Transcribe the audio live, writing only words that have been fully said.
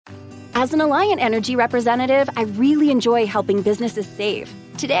As an Alliant Energy representative, I really enjoy helping businesses save.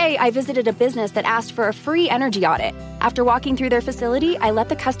 Today, I visited a business that asked for a free energy audit. After walking through their facility, I let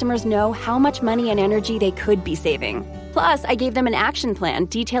the customers know how much money and energy they could be saving. Plus, I gave them an action plan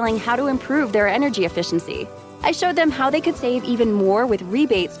detailing how to improve their energy efficiency. I showed them how they could save even more with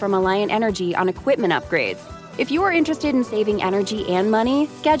rebates from Alliant Energy on equipment upgrades. If you are interested in saving energy and money,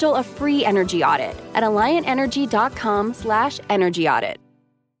 schedule a free energy audit at alliantenergy.com/energy audit.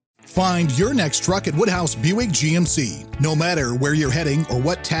 Find your next truck at Woodhouse Buick GMC. No matter where you're heading or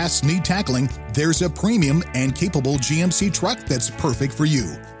what tasks need tackling, there's a premium and capable GMC truck that's perfect for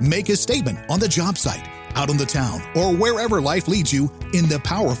you. Make a statement on the job site, out on the town, or wherever life leads you in the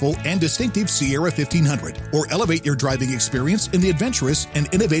powerful and distinctive Sierra 1500, or elevate your driving experience in the adventurous and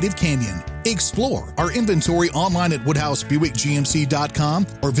innovative Canyon. Explore our inventory online at WoodhouseBuickGMC.com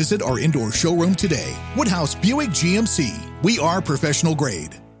or visit our indoor showroom today. Woodhouse Buick GMC. We are professional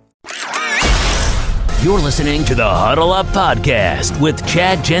grade. You're listening to the Huddle Up Podcast with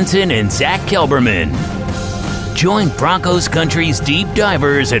Chad Jensen and Zach Kelberman. Join Broncos Country's deep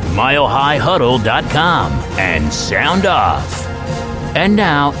divers at milehighhuddle.com and sound off. And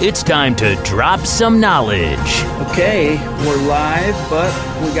now it's time to drop some knowledge. Okay, we're live, but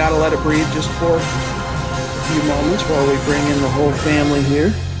we got to let it breathe just for a few moments while we bring in the whole family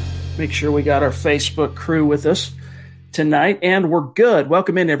here. Make sure we got our Facebook crew with us tonight, and we're good.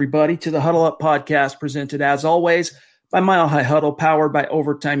 Welcome in, everybody, to the Huddle Up Podcast, presented, as always, by Mile High Huddle, powered by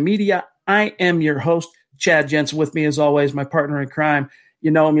Overtime Media. I am your host, Chad Jensen. With me, as always, my partner in crime.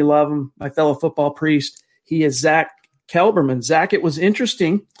 You know him, you love him, my fellow football priest. He is Zach Kelberman. Zach, it was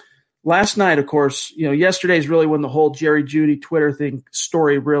interesting. Last night, of course, yesterday is really when the whole Jerry Jeudy Twitter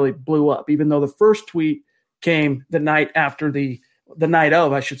story really blew up, even though the first tweet came the night after the night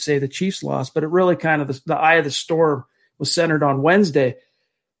of, I should say, the Chiefs lost. But it really kind of, the eye of the storm was centered on Wednesday.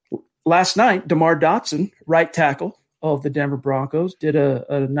 Last night, DeMar Dotson, right tackle of the Denver Broncos, did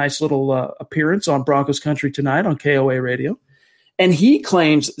a nice little appearance on Broncos Country Tonight on KOA Radio. And he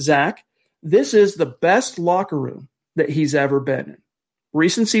claims, Zach, this is the best locker room that he's ever been in.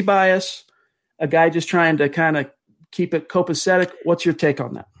 Recency bias, a guy just trying to kind of keep it copacetic. What's your take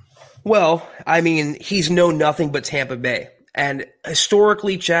on that? Well, I mean, he's known nothing but Tampa Bay. And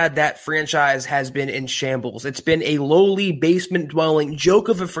historically, Chad, that franchise has been in shambles. It's been a lowly, basement-dwelling joke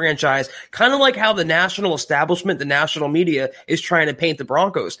of a franchise, kind of like how the national establishment, the national media, is trying to paint the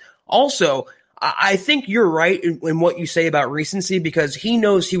Broncos. Also, I think you're right in what you say about recency, because he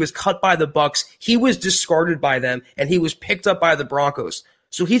knows he was cut by the Bucs, he was discarded by them, and he was picked up by the Broncos.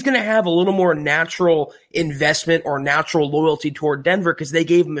 So he's going to have a little more natural investment or natural loyalty toward Denver because they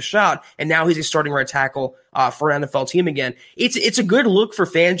gave him a shot, and now he's a starting right tackle for an NFL team again. It's a good look for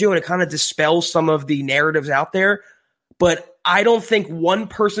Fangio, and it kind of dispels some of the narratives out there. But I don't think one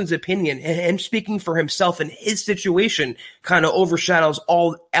person's opinion, and him speaking for himself and his situation, kind of overshadows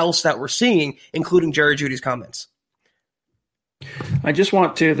all else that we're seeing, including Jerry Jeudy's comments. I just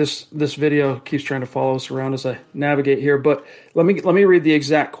want to, this video keeps trying to follow us around as I navigate here, but let me read the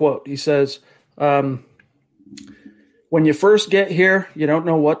exact quote. He says, when you first get here, you don't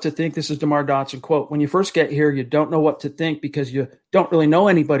know what to think. This is DeMar Dotson quote. When you first get here, you don't know what to think because you don't really know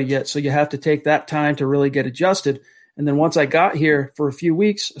anybody yet. So you have to take that time to really get adjusted. And then once I got here for a few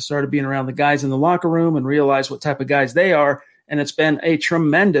weeks, I started being around the guys in the locker room and realized what type of guys they are. And it's been a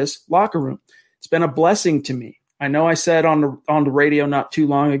tremendous locker room. It's been a blessing to me. I know I said on the radio not too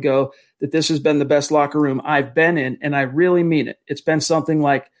long ago that this has been the best locker room I've been in, and I really mean it. It's been something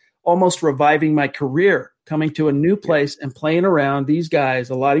like almost reviving my career, coming to a new place and playing around these guys,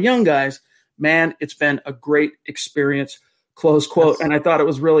 a lot of young guys. Man, it's been a great experience, close quote. And I thought it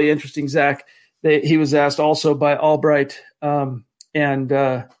was really interesting, Zach, that he was asked also by Albright I can't,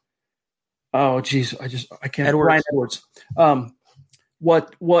 Brian Edwards,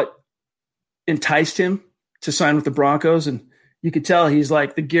 what enticed him to sign with the Broncos. And you could tell he's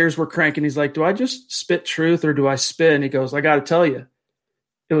like, the gears were cranking. He's like, do I just spit truth or do I spit? And he goes, I got to tell you,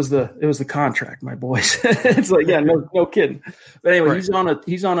 it was the contract, my boys. It's like, yeah, no kidding. But anyway, right.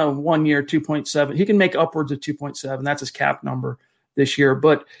 He's on a 1 year, 2.7. He can make upwards of 2.7. That's his cap number this year.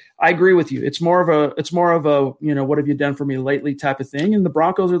 But I agree with you. It's more of a, what have you done for me lately type of thing. And the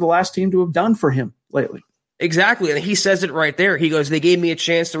Broncos are the last team to have done for him lately. Exactly, and he says it right there. He goes, they gave me a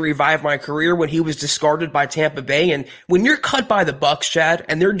chance to revive my career when he was discarded by Tampa Bay. And when you're cut by the Bucs, Chad,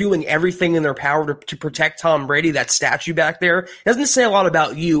 and they're doing everything in their power to protect Tom Brady, that statue back there, doesn't say a lot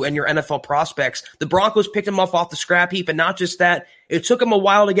about you and your NFL prospects. The Broncos picked him off the scrap heap, and not just that, it took him a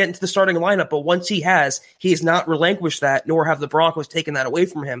while to get into the starting lineup, but once he has not relinquished that, nor have the Broncos taken that away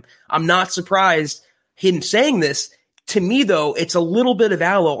from him. I'm not surprised him saying this To me, though, it's a little bit of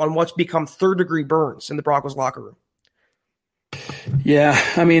aloe on what's become third-degree burns in the Broncos locker room. Yeah,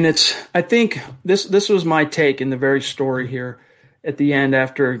 I mean, I think this was my take in the very story here at the end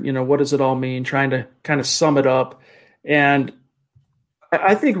after, what does it all mean, trying to kind of sum it up. And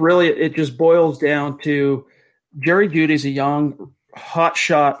I think really it just boils down to Jerry Jeudy's a young,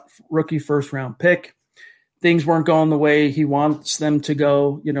 hotshot rookie first-round pick. Things weren't going the way he wants them to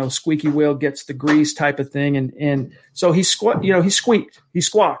go, squeaky wheel gets the grease type of thing. And so he squawked,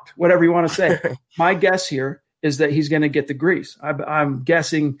 whatever you want to say. My guess here is that he's going to get the grease. I'm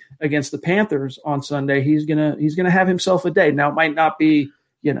guessing against the Panthers on Sunday, he's going to have himself a day. Now it might not be,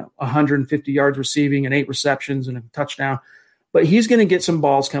 150 yards receiving and 8 receptions and a touchdown, but he's going to get some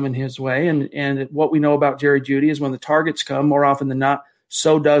balls coming his way. And what we know about Jerry Jeudy is when the targets come, more often than not,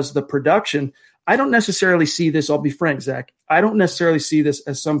 so does the production. I don't necessarily see this. I'll be frank, Zach. I don't necessarily see this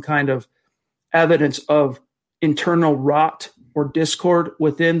as some kind of evidence of internal rot or discord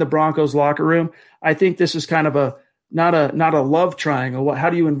within the Broncos locker room. I think this is kind of not a love triangle.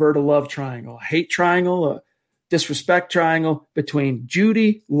 How do you invert a love triangle? A hate triangle, a disrespect triangle between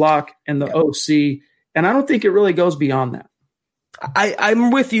Jeudy, Locke, and the OC. And I don't think it really goes beyond that.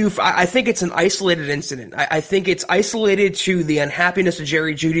 I'm with you. I think it's an isolated incident. I think it's isolated to the unhappiness of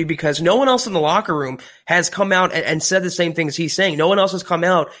Jerry Jeudy because no one else in the locker room has come out and said the same things he's saying. No one else has come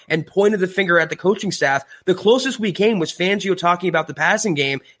out and pointed the finger at the coaching staff. The closest we came was Fangio talking about the passing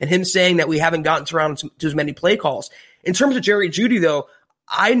game and him saying that we haven't gotten around to as many play calls. In terms of Jerry Jeudy, though,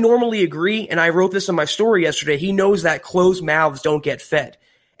 I normally agree, and I wrote this in my story yesterday. He knows that closed mouths don't get fed.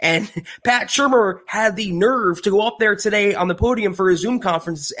 And Pat Shurmur had the nerve to go up there today on the podium for a Zoom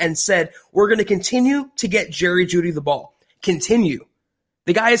conference and said, we're going to continue to get Jerry Jeudy the ball. Continue.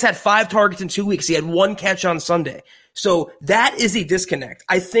 The guy has had 5 targets in 2 weeks. He had 1 catch on Sunday. So that is a disconnect.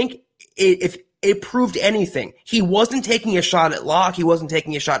 I think if it proved anything, he wasn't taking a shot at Locke. He wasn't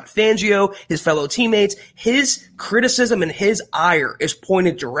taking a shot at Fangio, his fellow teammates. His criticism and his ire is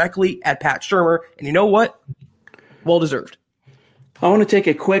pointed directly at Pat Shurmur. And you know what? Well deserved. I want to take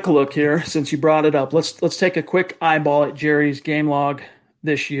a quick look here since you brought it up. Let's take a quick eyeball at Jerry's game log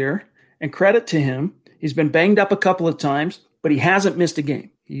this year. And credit to him, he's been banged up a couple of times, but he hasn't missed a game.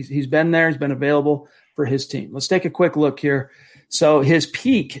 He's been there. He's been available for his team. Let's take a quick look here. So his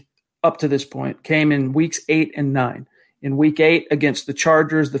peak up to this point came in weeks 8 and 9. In week 8 against the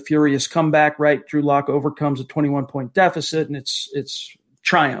Chargers, the furious comeback, right? Drew Lock overcomes a 21-point deficit, and it's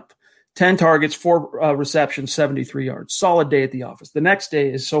triumph. 10 targets, 4 receptions, 73 yards. Solid day at the office. The next day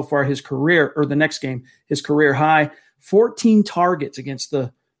is so far his career, or the next game, his career high. 14 targets against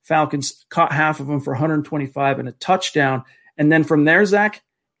the Falcons, caught half of them for 125 and a touchdown. And then from there, Zach,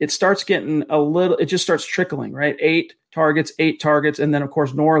 it starts getting it just starts trickling, right? 8 targets. And then, of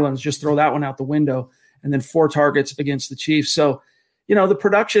course, New Orleans, just throw that one out the window. And then 4 targets against the Chiefs. So, the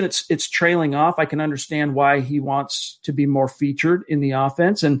production, it's trailing off. I can understand why he wants to be more featured in the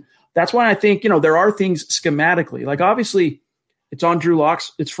offense. And that's why I think, there are things schematically. Like, obviously, it's on Drew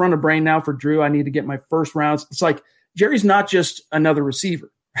Lock's. It's front of brain now for Drew. I need to get my first rounds. It's like Jerry's not just another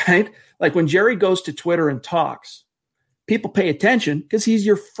receiver, right? Like when Jerry goes to Twitter and talks, people pay attention because he's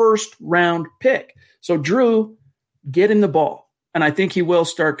your first round pick. So, Drew, get in the ball. And I think he will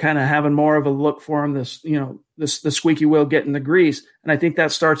start kind of having more of a look for him, the squeaky wheel getting the grease. And I think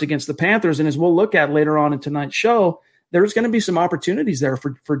that starts against the Panthers. And as we'll look at later on in tonight's show, there's going to be some opportunities there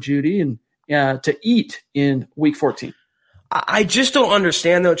for Jeudy and to eat in week 14. I just don't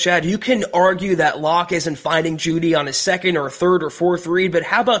understand, though, Chad. You can argue that Locke isn't finding Jeudy on his second or third or fourth read, but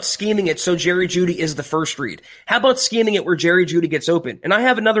how about scheming it so Jerry Jeudy is the first read? How about scheming it where Jerry Jeudy gets open? And I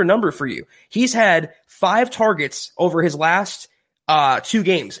have another number for you. He's had 5 targets over his last 2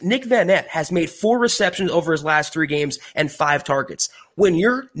 games. Nick Vannett has made 4 receptions over his last 3 games and 5 targets. When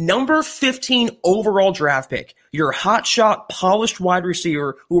you're number 15 overall draft pick, you're a hotshot, polished wide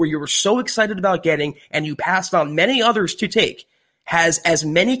receiver who you were so excited about getting and you passed on many others to take, has as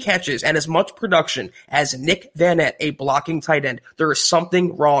many catches and as much production as Nick Vannett, a blocking tight end. There is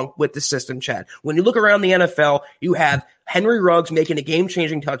something wrong with the system, Chad. When you look around the NFL, you have Henry Ruggs making a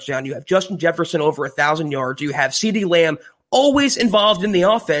game-changing touchdown. You have Justin Jefferson over 1,000 yards. You have CeeDee Lamb always involved in the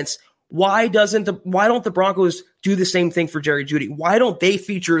offense. Why don't the Broncos do the same thing for Jerry Jeudy? Why don't they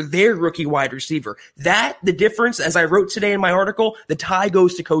feature their rookie wide receiver? The difference, as I wrote today in my article, the tie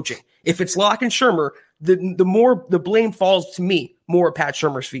goes to coaching. If it's Locke and Shurmur, the more the blame falls to me, more at Pat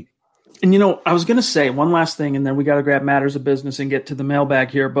Shurmur's feet. And I was going to say one last thing, and then we got to grab matters of business and get to the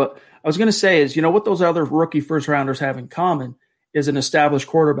mailbag here. But I was going to say is, what those other rookie first rounders have in common is an established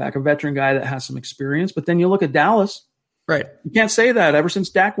quarterback, a veteran guy that has some experience. But then you look at Dallas. Right. You can't say that. Ever since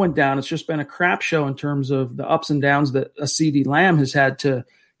Dak went down, it's just been a crap show in terms of the ups and downs that a CeeDee Lamb has had to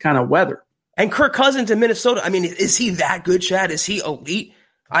kind of weather. And Kirk Cousins in Minnesota, I mean, is he that good, Chad? Is he elite?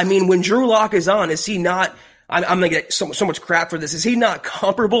 I mean, when Drew Lock is on, is he not – I'm going to get so much crap for this. Is he not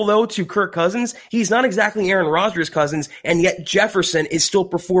comparable, though, to Kirk Cousins? He's not exactly Aaron Rodgers' Cousins, and yet Jefferson is still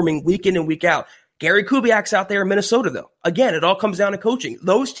performing week in and week out. Gary Kubiak's out there in Minnesota, though. Again, it all comes down to coaching.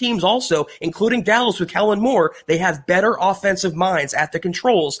 Those teams also, including Dallas with Kellen Moore, they have better offensive minds at the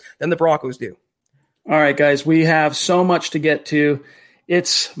controls than the Broncos do. All right, guys, we have so much to get to.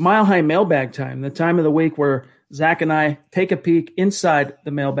 It's Mile High Mailbag time, the time of the week where Zach and I take a peek inside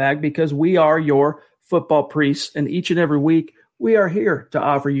the mailbag because we are your football priests, and each and every week we are here to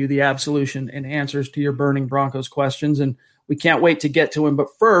offer you the absolution and answers to your burning Broncos questions, and we can't wait to get to them. But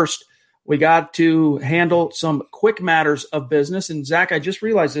first, we got to handle some quick matters of business. And Zach, I just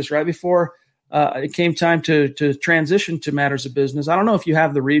realized this right before it came time to transition to matters of business. I don't know if you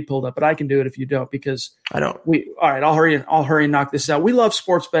have the read pulled up, but I can do it if you don't, because I don't. All right, I'll hurry and knock this out. We love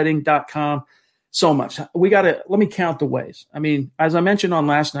sportsbetting.com so much. Let me count the ways. I mean, as I mentioned on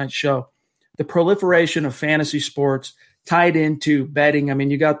last night's show, the proliferation of fantasy sports tied into betting. I mean,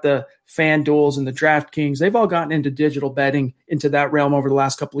 you got the FanDuels and the DraftKings. They've all gotten into digital betting, into that realm over the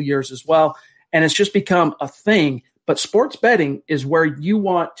last couple of years as well. And it's just become a thing. But sports betting is where you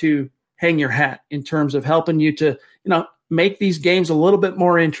want to hang your hat in terms of helping you to, make these games a little bit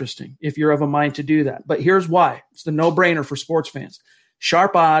more interesting if you're of a mind to do that. But here's why. It's the no-brainer for sports fans.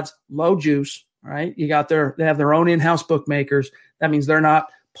 Sharp odds, low juice, right? They have their own in-house bookmakers. That means they're not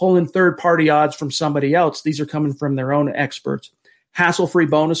pulling third-party odds from somebody else. These are coming from their own experts. Hassle-free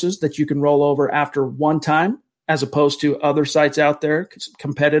bonuses that you can roll over after one time, as opposed to other sites out there,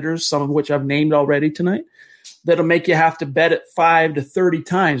 competitors, some of which I've named already tonight, that'll make you have to bet it 5 to 30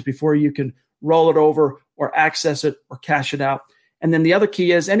 times before you can roll it over or access it or cash it out. And then the other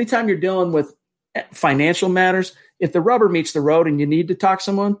key is anytime you're dealing with financial matters, if the rubber meets the road and you need to talk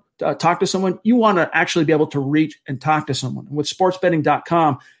to someone, you want to actually be able to reach and talk to someone. And with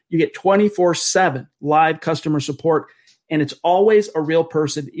sportsbetting.com, you get 24/7 live customer support, and it's always a real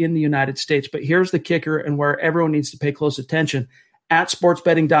person in the United States. But here's the kicker, and where everyone needs to pay close attention. At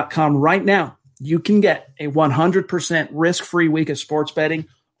sportsbetting.com right now, you can get a 100% risk-free week of sports betting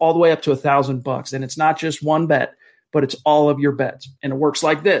all the way up to $1,000. And it's not just one bet, but it's all of your bets. And it works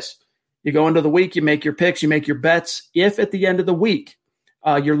like this. You go into the week, you make your picks, you make your bets. If at the end of the week,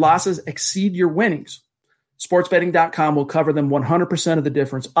 your losses exceed your winnings, sportsbetting.com will cover them 100% of the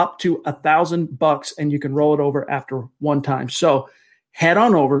difference, up to $1,000, and you can roll it over after one time. So head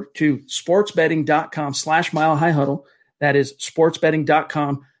on over to sportsbetting.com/milehighhuddle. That is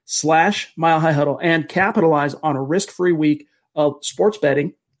sportsbetting.com/milehighhuddle, and capitalize on a risk-free week of sports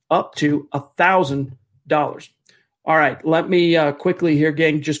betting up to $1,000. All right, let me quickly here,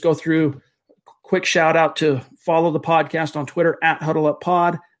 gang, just go through a quick shout out to follow the podcast on Twitter at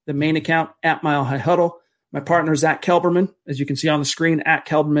HuddleUpPod, the main account at Mile High Huddle. My partner, Zach Kelberman, as you can see on the screen, at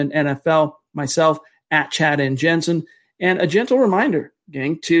Kelberman NFL, myself at Chad N. Jensen. And a gentle reminder,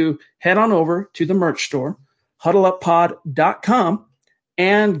 gang, to head on over to the merch store, HuddleUpPod.com,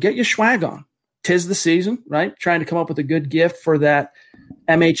 and get your swag on. 'Tis the season, right? Trying to come up with a good gift for that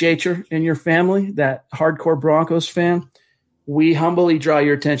MHHer in your family, that hardcore Broncos fan. We humbly draw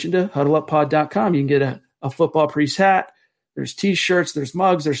your attention to HuddleUpPod.com. You can get a football priest hat. There's T-shirts, there's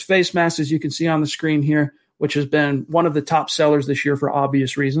mugs, there's face masks, as you can see on the screen here, which has been one of the top sellers this year for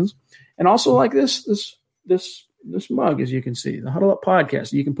obvious reasons. And also like this mug, as you can see, the Huddle Up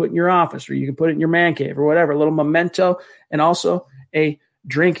Podcast. You can put in your office, or you can put it in your man cave, or whatever, a little memento, and also a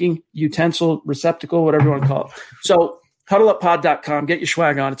drinking utensil receptacle, whatever you want to call it. So HuddleUpPod.com, get your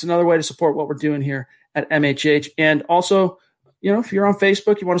swag on. It's another way to support what we're doing here at MHH. And also, if you're on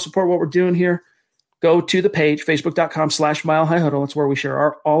Facebook, you want to support what we're doing here, go to the page, facebook.com/milehighhuddle. It's where we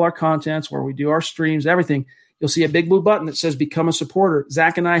share all our contents, where we do our streams, everything. You'll see a big blue button that says Become a Supporter.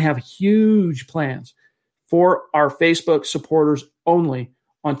 Zach and I have huge plans for our Facebook supporters only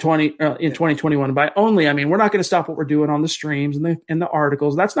in 2021. And by only, I mean we're not going to stop what we're doing on the streams and the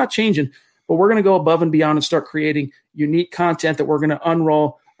articles. That's not changing, but we're going to go above and beyond and start creating unique content that we're going to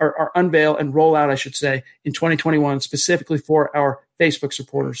unveil and roll out, I should say, in 2021, specifically for our Facebook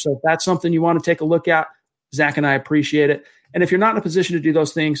supporters. So if that's something you want to take a look at, Zach and I appreciate it. And if you're not in a position to do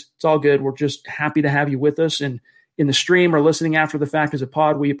those things, it's all good. We're just happy to have you with us. And in the stream or listening after the fact as a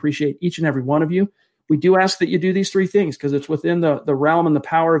pod, we appreciate each and every one of you. We do ask that you do these three things because it's within the realm and the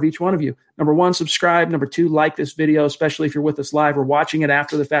power of each one of you. Number one, subscribe. Number two, like this video, especially if you're with us live or watching it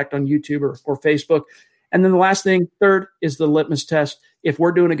after the fact on YouTube or Facebook. And then the last thing, third, is the litmus test. If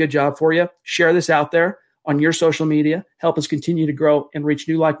we're doing a good job for you, share this out there. on your social media. Help us continue to grow and reach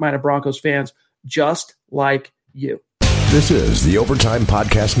new like-minded Broncos fans just like you. This is the Overtime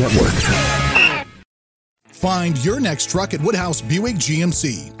Podcast Network. Find your next truck at Woodhouse Buick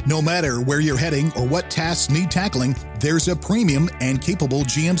GMC. No matter where you're heading or what tasks need tackling, there's a premium and capable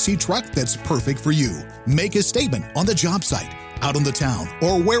GMC truck that's perfect for you. Make a statement on the job site, out on the town,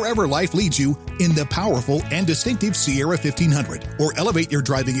 or wherever life leads you in the powerful and distinctive Sierra 1500, or elevate your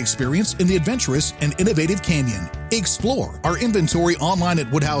driving experience in the adventurous and innovative Canyon. Explore our inventory online at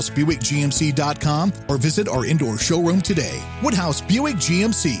WoodhouseBuickGMC.com or visit our indoor showroom today. Woodhouse Buick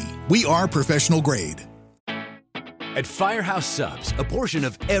GMC. We are professional grade. At Firehouse Subs, a portion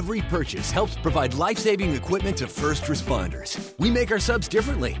of every purchase helps provide life-saving equipment to first responders. We make our subs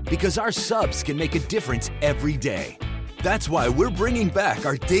differently because our subs can make a difference every day. That's why we're bringing back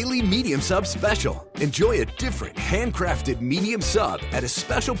our daily medium sub special. Enjoy a different handcrafted medium sub at a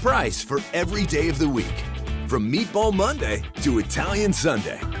special price for every day of the week. From Meatball Monday to Italian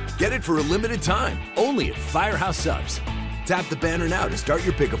Sunday. Get it for a limited time, only at Firehouse Subs. Tap the banner now to start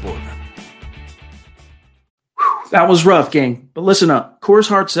your pickup order. That was rough, gang. But listen up. Coors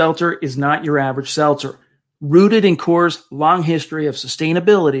Hard Seltzer is not your average seltzer. Rooted in Coors' long history of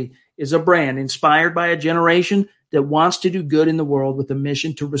sustainability is a brand inspired by a generation that wants to do good in the world with a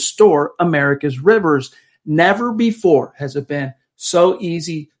mission to restore America's rivers. Never before has it been so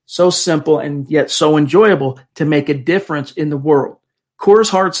easy, so simple, and yet so enjoyable to make a difference in the world. Coors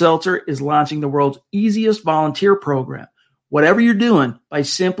Hard Seltzer is launching the world's easiest volunteer program. Whatever you're doing, by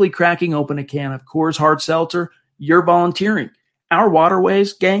simply cracking open a can of Coors Hard Seltzer, you're volunteering. Our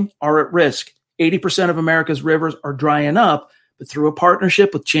waterways, gang, are at risk. 80% of America's rivers are drying up, but through a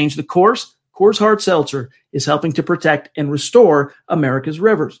partnership with Change the Course, Coors Hard Seltzer is helping to protect and restore America's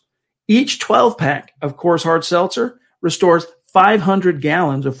rivers. Each 12-pack of Coors Hard Seltzer restores 500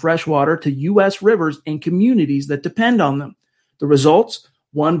 gallons of fresh water to U.S. rivers and communities that depend on them. The results?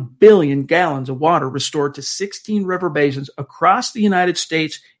 1 billion gallons of water restored to 16 river basins across the United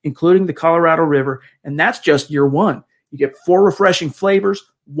States, including the Colorado River, and that's just year one. You get 4 refreshing flavors,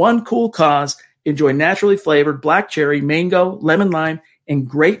 1 cool cause. Enjoy naturally flavored black cherry, mango, lemon lime, and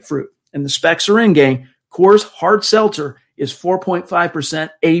grapefruit. And the specs are in, gang. Coors Hard Seltzer is 4.5%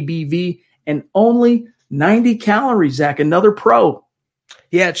 ABV and only 90 calories, Zach. Another pro.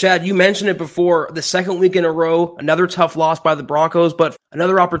 Yeah, Chad, you mentioned it before. The second week in a row, another tough loss by the Broncos, but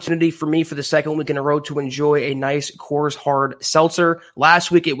another opportunity for me for the second week in a row to enjoy a nice Coors Hard Seltzer.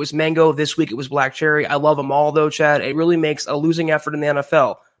 Last week it was mango. This week it was black cherry. I love them all, though, Chad. It really makes a losing effort in the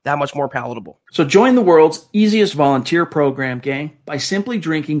NFL that much more palatable. So join the world's easiest volunteer program, gang, by simply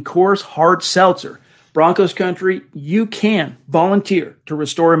drinking Coors Hard Seltzer. Broncos country, you can volunteer to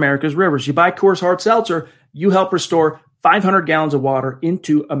restore America's rivers. You buy Coors Hard Seltzer, you help restore 500 gallons of water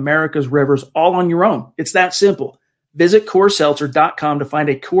into America's rivers all on your own. It's that simple. Visit CoorsSeltzer.com to find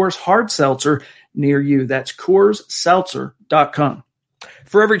a Coors Hard Seltzer near you. That's CoorsSeltzer.com.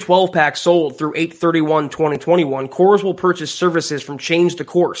 For every 12-pack sold through 8/31/2021, Coors will purchase services from Change the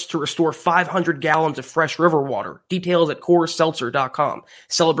Course to restore 500 gallons of fresh river water. Details at CoorsSeltzer.com.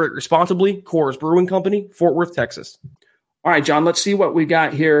 Celebrate responsibly. Coors Brewing Company, Fort Worth, Texas. All right, John, let's see what we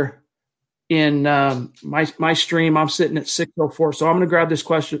got here in my stream. I'm sitting at 6:04, so I'm going to grab this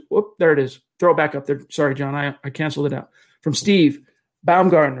question. Whoop, there it is. Throw it back up there. Sorry, John, I canceled it out. From Steve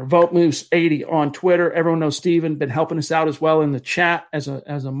Baumgartner, Vote Moose 80 on Twitter. Everyone knows Steven, been helping us out as well in the chat as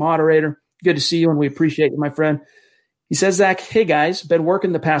a moderator. Good to see you, and we appreciate you, my friend. He says, Zach, hey guys, been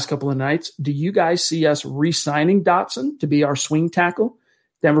working the past couple of nights. Do you guys see us re-signing Dotson to be our swing tackle?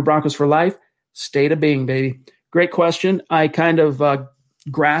 Denver Broncos for life. State of being, baby. Great question. I kind of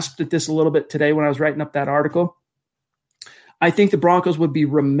grasped at this a little bit today when I was writing up that article. I think the Broncos would be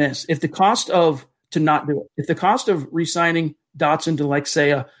remiss if the cost of re-signing Dotson to, like,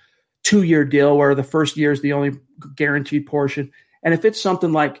 say, a 2-year deal where the first year is the only guaranteed portion, and if it's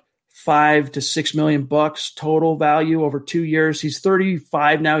something like $5 to $6 million total value over 2 years, he's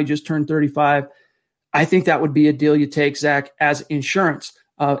 35 now. He just turned 35. I think that would be a deal you take, Zach, as insurance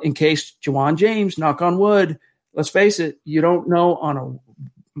in case Juwan James, knock on wood. Let's face it, you don't know on a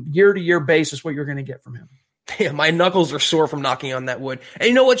year-to-year basis what you're going to get from him. Yeah, my knuckles are sore from knocking on that wood. And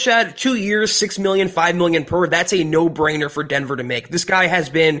you know what, Chad? 2 years, $6 million, $5 million per, that's a no-brainer for Denver to make. This guy has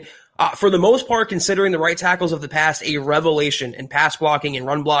been, for the most part, considering the right tackles of the past, a revelation in pass blocking and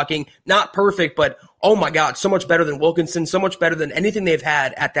run blocking. Not perfect, but oh my God, so much better than Wilkinson, so much better than anything they've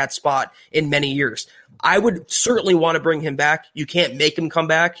had at that spot in many years. I would certainly want to bring him back. You can't make him come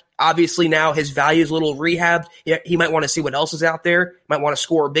back. Obviously now his value is a little rehabbed. He might want to see what else is out there, might want to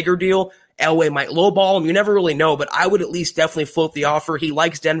score a bigger deal. Elway might lowball him. You never really know, but I would at least definitely float the offer. He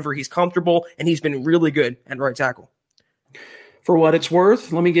likes Denver. He's comfortable, and he's been really good at right tackle. For what it's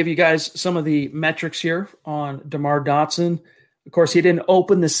worth, let me give you guys some of the metrics here on DeMar Dotson. Of course, he didn't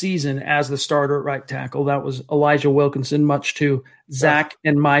open the season as the starter at right tackle. That was Elijah Wilkinson, much to Zach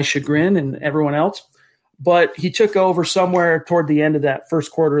and my chagrin and everyone else. But he took over somewhere toward the end of that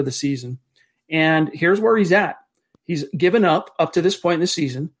first quarter of the season. And here's where he's at. He's given up to this point in the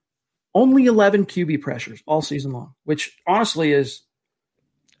season, only 11 QB pressures all season long, which honestly is,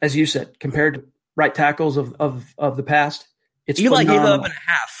 as you said, compared to right tackles of the past, it's Eli phenomenal. gave it up in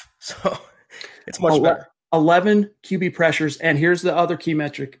half, so it's much better. 11 QB pressures. And here's the other key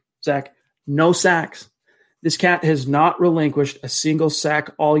metric, Zach, no sacks. This cat has not relinquished a single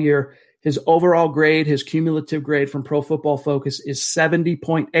sack all year. His overall grade, his cumulative grade from Pro Football Focus is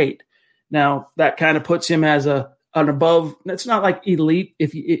 70.8. Now, that kind of puts him as an above. It's not like elite.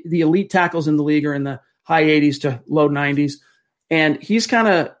 The elite tackles in the league are in the high 80s to low 90s. And he's kind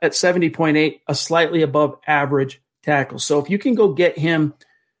of at 70.8, a slightly above average tackle. So if you can go get him,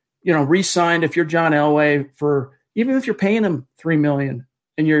 re-signed, if you're John Elway, for even if you're paying him $3 million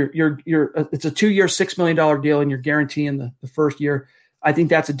and it's a 2-year, $6 million deal and you're guaranteeing the first year, I think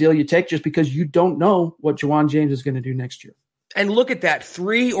that's a deal you take just because you don't know what Ja'Wuan James is going to do next year. And look at that,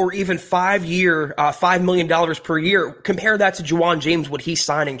 3 or even 5 year, $5 million per year. Compare that to Ja'Wuan James, what he's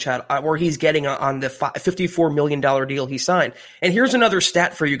signing, Chad, where he's getting on the $54 million deal he signed. And here's another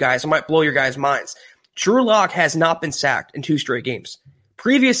stat for you guys. It might blow your guys' minds. Drew Lock has not been sacked in 2 straight games.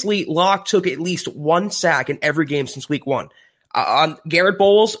 Previously, Lock took at least 1 sack in every game since week 1. On Garrett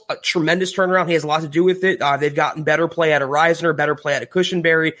Bowles, a tremendous turnaround. He has a lot to do with it. They've gotten better play out of Reisner, better play out of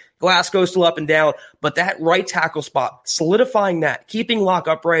Cushenberry. Glasgow's still up and down, but that right tackle spot, solidifying that, keeping Lock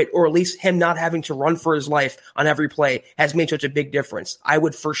upright, or at least him not having to run for his life on every play, has made such a big difference. I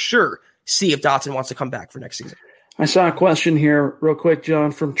would for sure see if Dotson wants to come back for next season. I saw a question here real quick,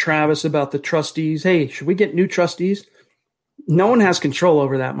 John, from Travis about the trustees. Hey, should we get new trustees? No one has control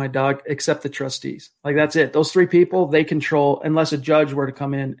over that, my dog, except the trustees. Like, that's it. Those 3 people, they control, unless a judge were to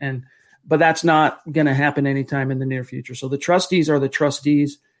come in. But that's not going to happen anytime in the near future. So the trustees are the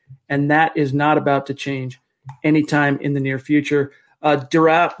trustees, and that is not about to change anytime in the near future.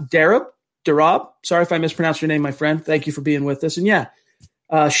 Darab, sorry if I mispronounced your name, my friend. Thank you for being with us. And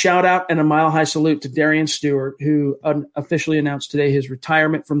shout out and a mile-high salute to Darian Stewart, who officially announced today his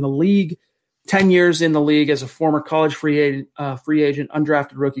retirement from the league. 10 years in the league as a former college free agent,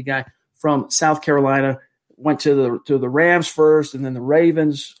 undrafted rookie guy from South Carolina. Went to the Rams first and then the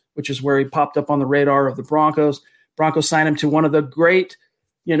Ravens, which is where he popped up on the radar of the Broncos. Broncos signed him to one of the great,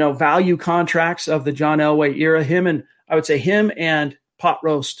 value contracts of the John Elway era. Him and Pot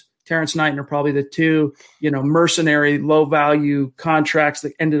Roast, Terrence Knighton, are probably the 2, mercenary, low-value contracts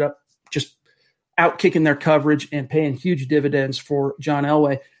that ended up just out-kicking their coverage and paying huge dividends for John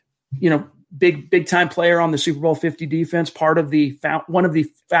Elway. Big time player on the Super Bowl 50 defense, part of one of the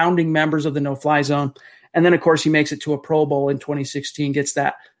founding members of the no-fly zone. And then, of course, he makes it to a Pro Bowl in 2016, gets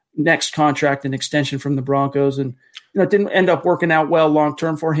that next contract and extension from the Broncos. And, it didn't end up working out well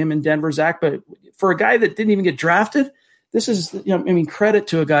long-term for him in Denver, Zach. But for a guy that didn't even get drafted, this is, credit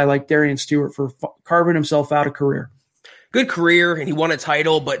to a guy like Darian Stewart for carving himself out a career. Good career, and he won a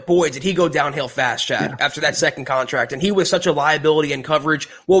title, but boy, did he go downhill fast, Chad, after that second contract. And he was such a liability in coverage.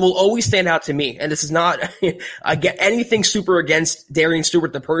 What will always stand out to me, and this is not anything super against Darian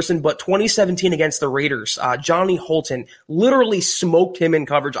Stewart, the person, but 2017 against the Raiders, Johnny Holton literally smoked him in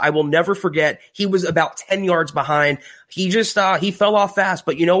coverage. I will never forget. He was about 10 yards behind. He just he fell off fast.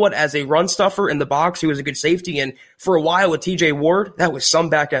 But you know what? As a run stuffer in the box, he was a good safety. And for a while with TJ Ward, that was some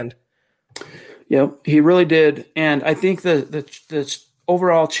back end. Yep, he really did. And I think the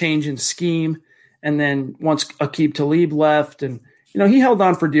overall change in scheme, and then once Aqib Talib left, and he held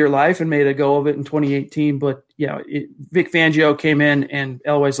on for dear life and made a go of it in 2018. But Vic Fangio came in, and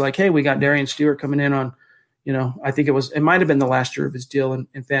Elway's like, hey, we got Darian Stewart coming in on, I think it might have been the last year of his deal, and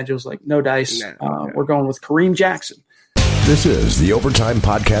Fangio's like, no dice, we're going with Kareem Jackson. This is the Overtime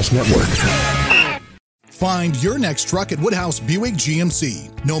Podcast Network. Find your next truck at Woodhouse Buick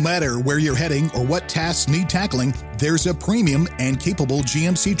GMC. No matter where you're heading or what tasks need tackling, there's a premium and capable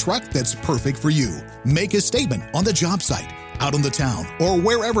GMC truck that's perfect for you. Make a statement on the job site, out on the town, or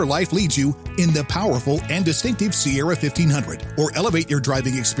wherever life leads you in the powerful and distinctive Sierra 1500, or elevate your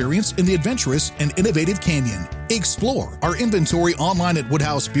driving experience in the adventurous and innovative Canyon. Explore our inventory online at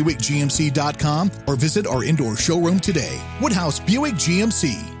WoodhouseBuickGMC.com or visit our indoor showroom today. Woodhouse Buick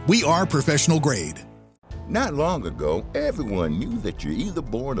GMC. We are professional grade. Not long ago, everyone knew that you're either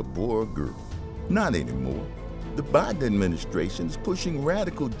born a boy or girl. Not anymore. The Biden administration is pushing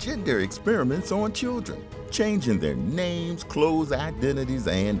radical gender experiments on children, changing their names, clothes, identities,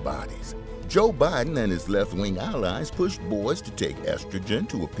 and bodies. Joe Biden and his left-wing allies push boys to take estrogen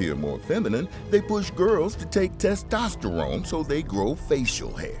to appear more feminine. They push girls to take testosterone so they grow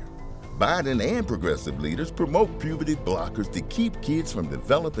facial hair. Biden and progressive leaders promote puberty blockers to keep kids from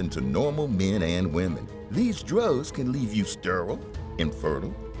developing to normal men and women. These drugs can leave you sterile,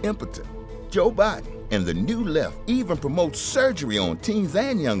 infertile, impotent. Joe Biden and the new left even promote surgery on teens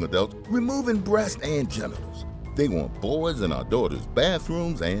and young adults, removing breast and genitals. They want boys in our daughters'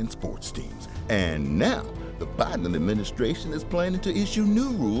 bathrooms and sports teams. And now, the Biden administration is planning to issue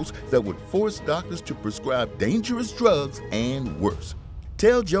new rules that would force doctors to prescribe dangerous drugs and worse.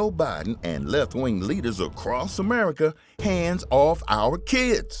 Tell Joe Biden and left-wing leaders across America, hands off our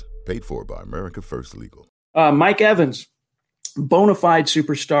kids. Paid for by America First Legal. Mike Evans, bona fide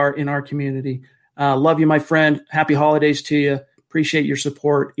superstar in our community. Love you, my friend. Happy holidays to you. Appreciate your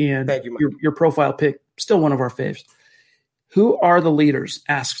support. And thank you, your profile pick, still one of our faves. Who are the leaders,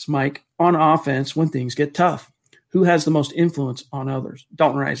 asks Mike, on offense when things get tough? Who has the most influence on others?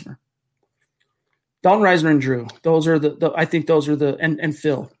 Dalton Reisner. Dalton Reisner and Drew. Those are I think those are and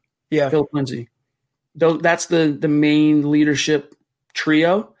Phil. Yeah. Phil Lindsay. That's the main leadership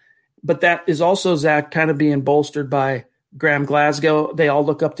trio. But that is also, Zach, kind of being bolstered by Graham Glasgow. They all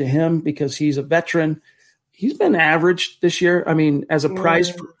look up to him because he's a veteran. He's been average this year. I mean, as a prize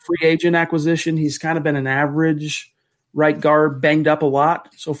for free agent acquisition, he's kind of been an average right guard, banged up a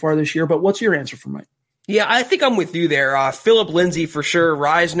lot so far this year. But what's your answer for Mike? Yeah, I think I'm with you there. Philip Lindsay for sure.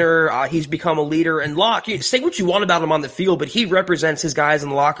 Reisner, he's become a leader. And Locke, say what you want about him on the field, but he represents his guys in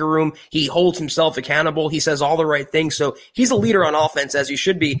the locker room. He holds himself accountable. He says all the right things. So he's a leader on offense, as he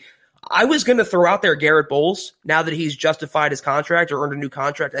should be. I was going to throw out there Garrett Bowles now that he's justified his contract or earned a new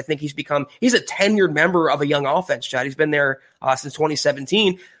contract. I think he's a tenured member of a young offense, Chad. He's been there since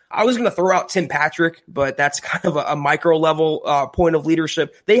 2017. I was going to throw out Tim Patrick, but that's kind of a micro level point of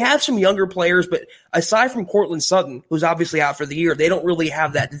leadership. They have some younger players, but aside from Cortland Sutton, who's obviously out for the year, they don't really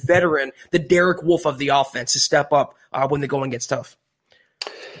have that veteran, the Derek Wolfe of the offense, to step up when the going gets tough.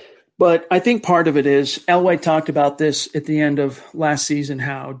 But I think part of it is Elway talked about this at the end of last season,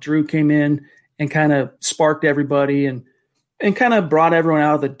 how Drew came in and kind of sparked everybody and kind of brought everyone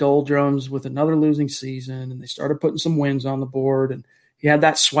out of the doldrums with another losing season. And they started putting some wins on the board. And he had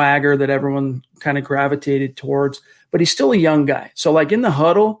that swagger that everyone kind of gravitated towards. But he's still a young guy. So like in the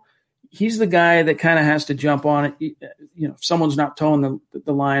huddle, he's the guy that kind of has to jump on it. You know, if someone's not towing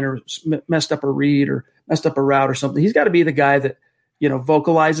the line or messed up a read or messed up a route or something, he's got to be the guy that, you know,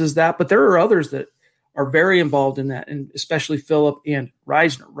 vocalizes that. But there are others that are very involved in that, and especially Philip and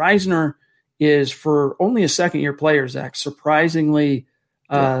Reisner. Reisner is, for only a second-year player, Zach, surprisingly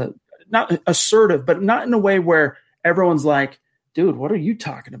not assertive, but not in a way where everyone's like, dude, what are you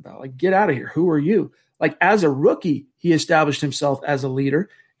talking about? Like, get out of here. Who are you? Like, as a rookie, he established himself as a leader.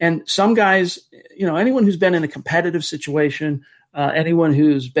 And some guys, you know, anyone who's been in a competitive situation, anyone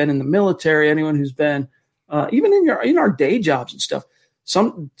who's been in the military, anyone who's been even in our day jobs and stuff,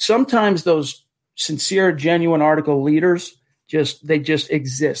 sometimes those sincere, genuine article leaders just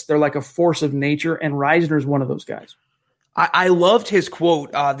exist. They're like a force of nature, and Reisner is one of those guys. I loved his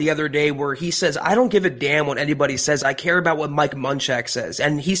quote the other day where he says, I don't give a damn what anybody says. I care about what Mike Munchak says.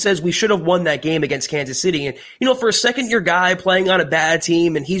 And he says we should have won that game against Kansas City. And, you know, for a second-year guy playing on a bad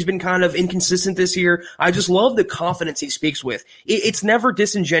team, and he's been kind of inconsistent this year, I just love the confidence he speaks with. It's never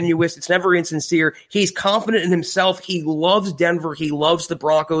disingenuous. It's never insincere. He's confident in himself. He loves Denver. He loves the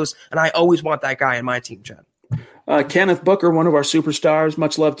Broncos. And I always want that guy in my team, Chad. Kenneth Booker, one of our superstars.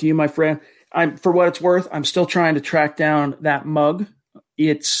 Much love to you, my friend. For what it's worth, I'm still trying to track down that mug.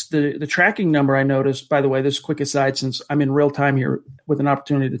 It's the tracking number I noticed, by the way, this quick aside, since I'm in real time here with an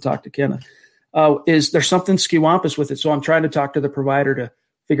opportunity to talk to Kenneth, is there's something skiwampus with it. So I'm trying to talk to the provider to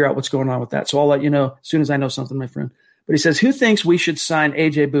figure out what's going on with that. So I'll let you know as soon as I know something, my friend. But he says, who thinks we should sign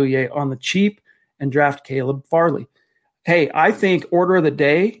A.J. Bouye on the cheap and draft Caleb Farley? Hey, I think order of the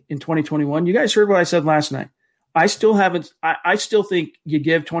day in 2021, you guys heard what I said last night. I still think you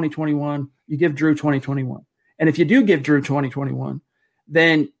give 2021, you give Drew 2021. And if you do give Drew 2021,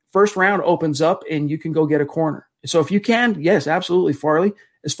 then first round opens up and you can go get a corner. So if you can, yes, absolutely, Farley.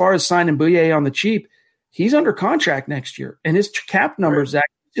 As far as signing Bouye on the cheap, he's under contract next year. And his cap number,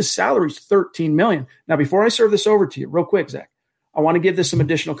 Zach, his salary is $13 million. Now, before I serve this over to you, real quick, Zach, I want to give this some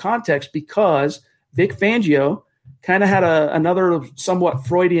additional context because Vic Fangio kind of had another somewhat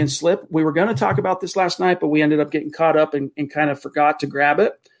Freudian slip. We were going to talk about this last night, but we ended up getting caught up and kind of forgot to grab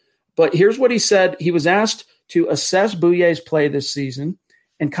it. But here's what he said. He was asked to assess Bouye's play this season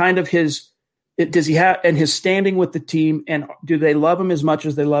and kind of his does he have, and his standing with the team, and do they love him as much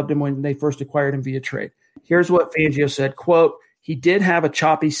as they loved him when they first acquired him via trade? Here's what Fangio said, quote, he did have a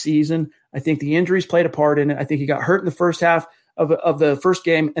choppy season. I think the injuries played a part in it. I think he got hurt in the first half of the first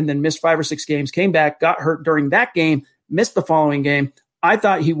game and then missed 5 or 6 games, came back, got hurt during that game, missed the following game. I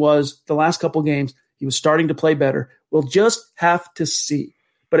thought he was, the last couple games, he was starting to play better. We'll just have to see.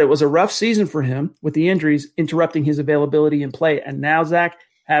 But it was a rough season for him with the injuries interrupting his availability in play. And now, Zach,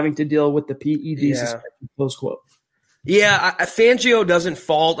 having to deal with the PED suspension, close quote. Yeah, Fangio doesn't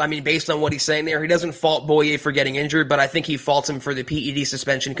fault, based on what he's saying there, he doesn't fault Boye for getting injured, but I think he faults him for the PED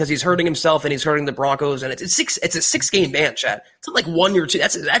suspension because he's hurting himself and he's hurting the Broncos, and it's a 6-game ban, Chad. It's not like 1 or 2.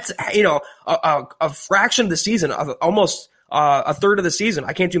 That's a fraction of the season, almost a third of the season.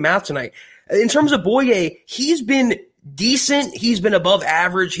 I can't do math tonight. In terms of Boye, he's been decent. He's been above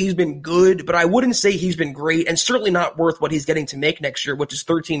average. He's been good, but I wouldn't say he's been great, and certainly not worth what he's getting to make next year, which is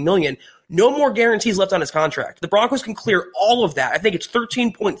 $13 million. No more guarantees left on his contract. The Broncos can clear all of that. I think it's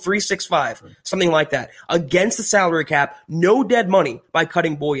 $13.365, something like that, against the salary cap. No dead money by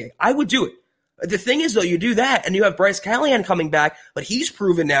cutting Boye. I would do it. The thing is, though, you do that, and you have Bryce Callahan coming back, but he's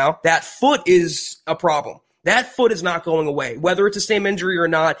proven now that foot is a problem. That foot is not going away. Whether it's the same injury or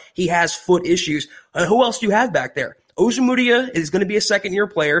not, he has foot issues. Who else do you have back there? Ojemudia is going to be a second-year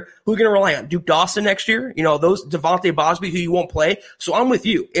player. Who are you going to rely on? Duke Dawson next year? Those Devontae Bosby who you won't play. So I'm with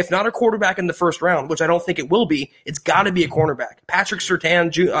you. If not a quarterback in the first round, which I don't think it will be, it's got to be a cornerback. Patrick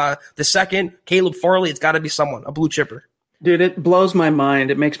Surtain, the second, Caleb Farley, it's got to be someone, a blue chipper. Dude, it blows my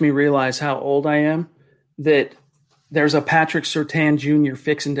mind. It makes me realize how old I am that there's a Patrick Surtain Jr.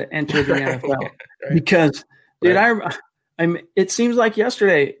 fixing to enter the NFL. Because, dude, it seems like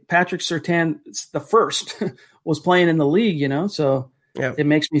yesterday Patrick Surtain, the first, was playing in the league, so It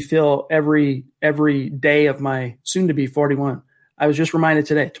makes me feel every day of my soon-to-be 41. I was just reminded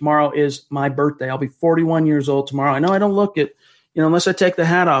today, tomorrow is my birthday. I'll be 41 years old tomorrow. I know I don't look it, unless I take the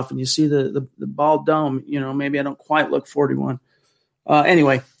hat off and you see the bald dome, maybe I don't quite look 41.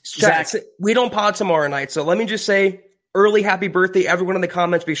 Anyway, Zach, we don't pod tomorrow night, so let me just say early happy birthday. Everyone in the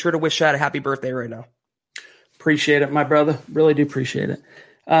comments, be sure to wish Chad a happy birthday right now. Appreciate it, my brother. Really do appreciate it.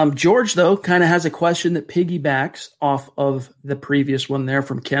 George, though, kind of has a question that piggybacks off of the previous one there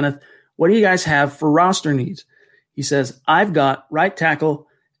from Kenneth. What do you guys have for roster needs? He says, I've got right tackle,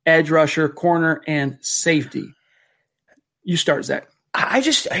 edge rusher, corner, and safety. You start, Zach. I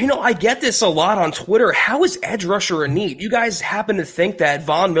just, I get this a lot on Twitter. How is edge rusher a need? You guys happen to think that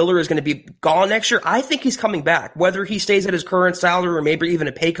Von Miller is going to be gone next year? I think he's coming back. Whether he stays at his current salary or maybe even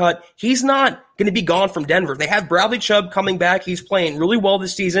a pay cut, he's not going to be gone from Denver. They have Bradley Chubb coming back. He's playing really well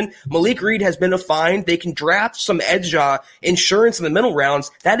this season. Malik Reed has been a find. They can draft some edge insurance in the middle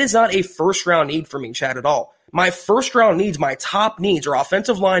rounds. That is not a first-round need for me, Chad, at all. My first-round needs, my top needs are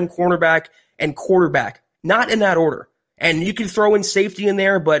offensive line, cornerback, and quarterback. Not in that order. And you can throw in safety in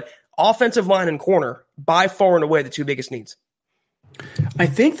there, but offensive line and corner, by far and away, the two biggest needs. I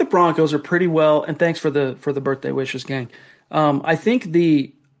think the Broncos are pretty well, and thanks for the birthday wishes, gang. I think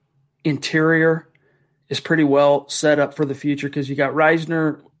the interior is pretty well set up for the future because you got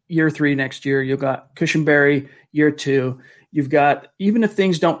Reisner year 3 next year. You've got Cushenberry year 2. You've got, even if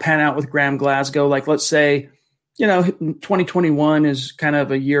things don't pan out with Graham Glasgow, like let's say, 2021 is kind of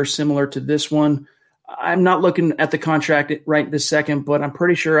a year similar to this one. I'm not looking at the contract right this second, but I'm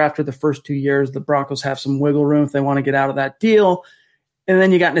pretty sure after the first 2 years, the Broncos have some wiggle room if they want to get out of that deal. And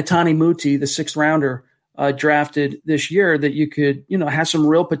then you got Netani Muti, the 6th rounder drafted this year that you could, has some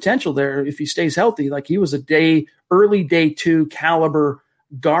real potential there if he stays healthy. Like he was early day 2 caliber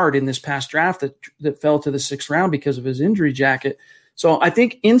guard in this past draft that fell to the 6th round because of his injury jacket. So I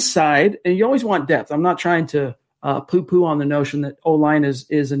think inside, and you always want depth. I'm not trying to poo-poo on the notion that O-line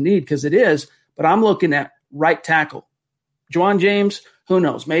is a need because it is. But I'm looking at right tackle. Juwan James, who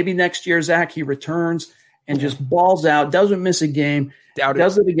knows? Maybe next year, Zach, he returns and just balls out, doesn't miss a game,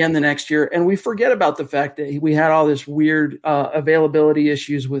 does it again the next year. And we forget about the fact that we had all this weird availability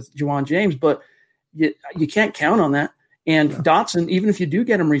issues with Juwan James, but you can't count on that. And Dotson, even if you do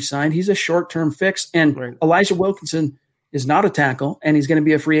get him re-signed, he's a short-term fix. And Elijah Wilkinson is not a tackle, and he's going to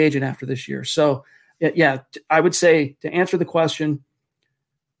be a free agent after this year. So, I would say to answer the question,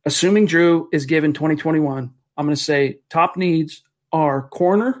 assuming Drew is given 2021, I'm going to say top needs are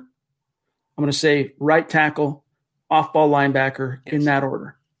corner. I'm going to say right tackle, off-ball linebacker in that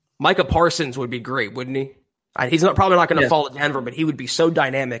order. Micah Parsons would be great, wouldn't he? He's probably not going to fall at Denver, but he would be so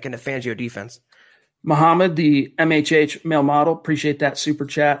dynamic in the Fangio defense. Muhammad, the MHH male model, appreciate that super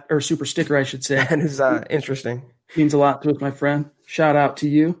chat or super sticker, I should say. That is interesting. Means a lot to us, my friend. Shout out to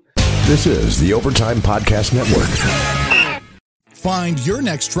you. This is the Overtime Podcast Network. Find your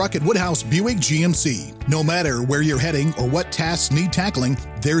next truck at Woodhouse Buick GMC. No matter where you're heading or what tasks need tackling,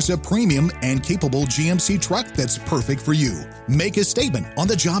 there's a premium and capable GMC truck that's perfect for you. Make a statement on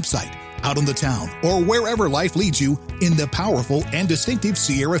the job site, out on the town, or wherever life leads you in the powerful and distinctive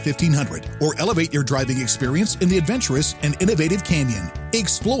Sierra 1500, or elevate your driving experience in the adventurous and innovative Canyon.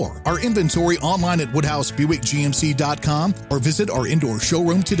 Explore our inventory online at WoodhouseBuickGMC.com or visit our indoor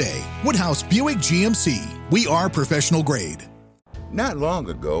showroom today. Woodhouse Buick GMC. We are professional grade. Not long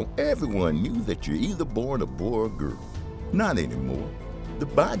ago, everyone knew that you're either born a boy or girl. Not anymore. The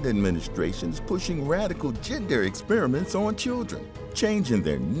Biden administration is pushing radical gender experiments on children, changing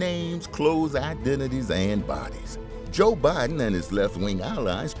their names, clothes, identities, and bodies. Joe Biden and his left-wing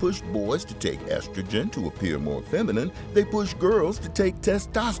allies push boys to take estrogen to appear more feminine. They push girls to take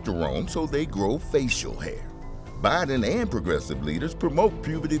testosterone so they grow facial hair. Biden and progressive leaders promote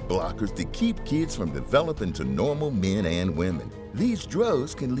puberty blockers to keep kids from developing to normal men and women. These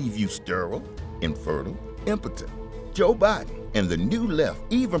drugs can leave you sterile, infertile, impotent. Joe Biden and the new left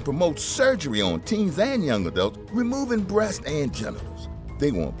even promotes surgery on teens and young adults, removing breasts and genitals.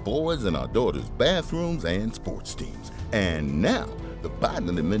 They want boys in our daughters' bathrooms and sports teams. And now, the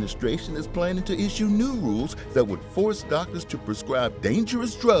Biden administration is planning to issue new rules that would force doctors to prescribe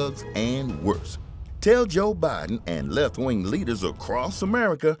dangerous drugs and worse. Tell Joe Biden and left-wing leaders across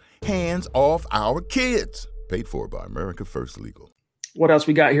America, hands off our kids. Paid for by America First Legal. What else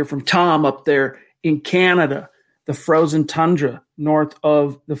we got here from Tom up there in Canada? The frozen tundra north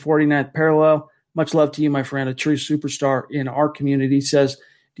of the 49th parallel. Much love to you, my friend, a true superstar in our community. Says,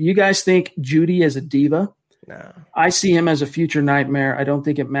 do you guys think Jeudy is a diva? No. I see him as a future nightmare. I don't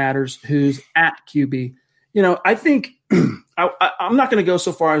think it matters who's at QB. You know, I think I'm not going to go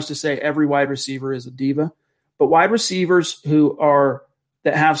so far as to say every wide receiver is a diva, but wide receivers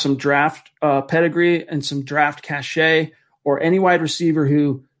that have some draft pedigree and some draft cachet, or any wide receiver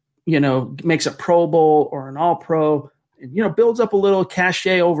who, you know, makes a Pro Bowl or an All-Pro, you know, builds up a little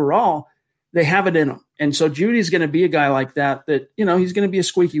cachet overall, they have it in them. And so Jeudy's going to be a guy like that, you know, he's going to be a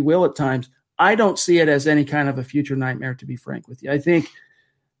squeaky wheel at times. I don't see it as any kind of a future nightmare, to be frank with you. I think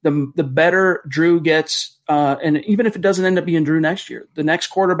the better Drew gets, and even if it doesn't end up being Drew next year, the next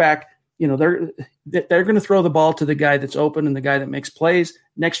quarterback, you know, they're going to throw the ball to the guy that's open and the guy that makes plays.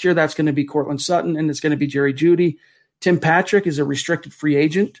 Next year, that's going to be Cortland Sutton, and it's going to be Jerry Jeudy. Tim Patrick is a restricted free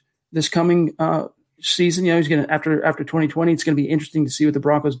agent this coming season. You know, he's going to after 2020. It's going to be interesting to see what the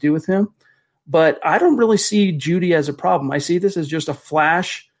Broncos do with him. But I don't really see Jeudy as a problem. I see this as just a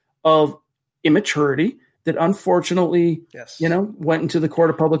flash of immaturity that unfortunately, you know, went into the court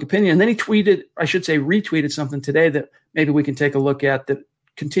of public opinion. And then he retweeted something today that maybe we can take a look at that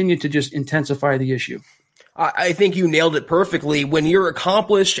continued to just intensify the issue. I think you nailed it perfectly. When you're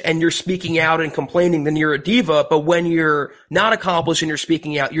accomplished and you're speaking out and complaining, then you're a diva. But when you're not accomplished and you're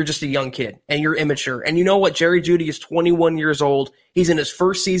speaking out, you're just a young kid and you're immature. And you know what? Jerry Jeudy is 21 years old. He's in his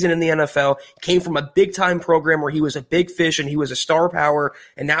first season in the NFL, came from a big-time program where he was a big fish and he was a star power,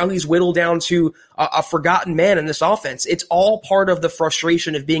 and now he's whittled down to a forgotten man in this offense. It's all part of the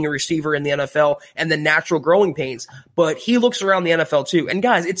frustration of being a receiver in the NFL and the natural growing pains. But he looks around the NFL too. And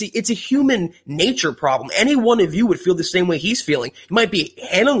guys, it's a human nature problem. Any one of you would feel the same way he's feeling. You might be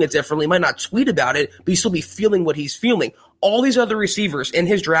handling it differently, might not tweet about it, but you still be feeling what he's feeling. All these other receivers in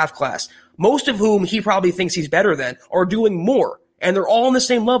his draft class, most of whom he probably thinks he's better than, are doing more. And they're all on the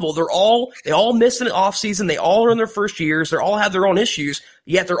same level. They all miss an offseason. They all are in their first years. They all have their own issues,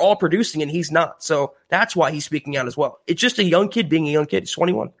 yet they're all producing and he's not. So that's why he's speaking out as well. It's just a young kid being a young kid. He's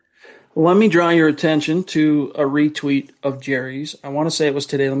 21. Let me draw your attention to a retweet of Jerry's. I want to say it was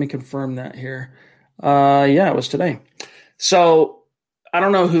today. Let me confirm that here. Yeah, it was today. So I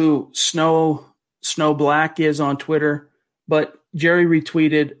don't know who Snow Black is on Twitter, but Jerry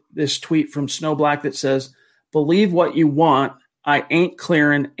retweeted this tweet from Snow Black that says, "Believe what you want. I ain't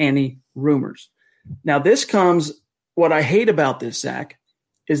clearing any rumors." Now, what I hate about this, Zach,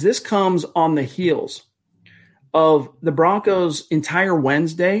 is this comes on the heels of the Broncos' entire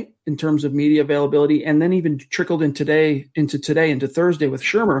Wednesday in terms of media availability, and then even trickled into Thursday with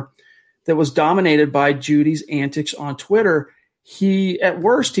Shermer, that was dominated by Jeudy's antics on Twitter. At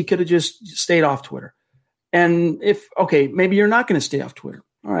worst, he could have just stayed off Twitter. And maybe you're not going to stay off Twitter.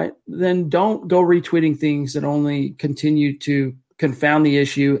 All right, then don't go retweeting things that only continue to confound the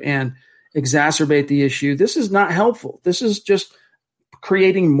issue and exacerbate the issue. This is not helpful. This is just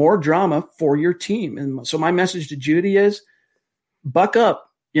creating more drama for your team. And so my message to Jeudy is buck up,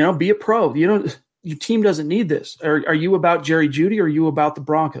 be a pro. Your team doesn't need this. Are you about Jerry Jeudy or are you about the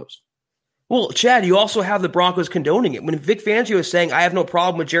Broncos? Well, Chad, you also have the Broncos condoning it. When Vic Fangio is saying, I have no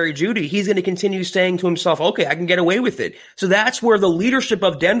problem with Jerry Jeudy, he's going to continue saying to himself, okay, I can get away with it. So that's where the leadership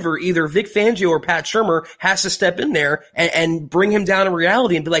of Denver, either Vic Fangio or Pat Shurmur, has to step in there and bring him down to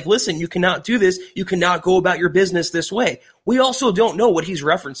reality and be like, listen, you cannot do this. You cannot go about your business this way. We also don't know what he's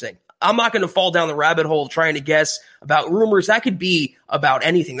referencing. I'm not going to fall down the rabbit hole trying to guess about rumors. That could be about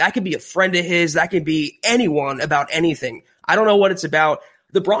anything. That could be a friend of his. That could be anyone about anything. I don't know what it's about.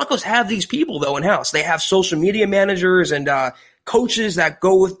 The Broncos have these people, though, in-house. They have social media managers and coaches that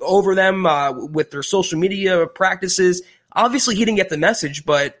go over them with their social media practices. Obviously, he didn't get the message,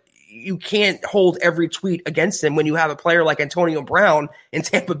 but you can't hold every tweet against him when you have a player like Antonio Brown in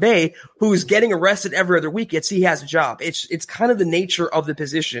Tampa Bay who's getting arrested every other week, yet he has a job. It's kind of the nature of the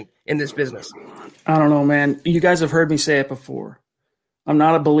position in this business. I don't know, man. You guys have heard me say it before. I'm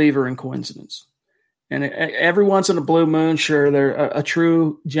not a believer in coincidence. And every once in a blue moon, sure, a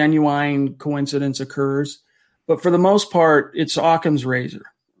true, genuine coincidence occurs. But for the most part, it's Occam's razor,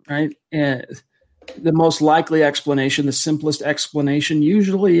 right? And the most likely explanation, the simplest explanation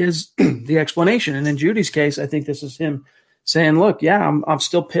usually is the explanation. And in Judy's case, I think this is him saying, look, yeah, I'm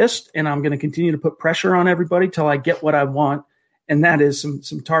still pissed, and I'm going to continue to put pressure on everybody till I get what I want. And that is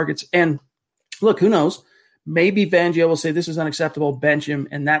some targets. And look, who knows? Maybe Fangio will say this is unacceptable, bench him,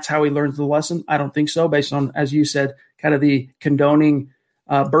 and that's how he learns the lesson. I don't think so, based on, as you said, kind of the condoning,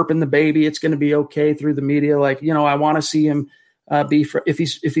 burping the baby. It's going to be okay through the media. Like, I want to see him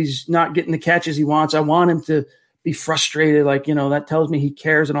if he's not getting the catches he wants, I want him to be frustrated. Like, that tells me he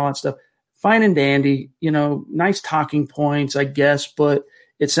cares and all that stuff. Fine and dandy, nice talking points, I guess, but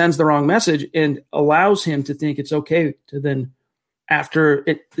it sends the wrong message and allows him to think it's okay to then, after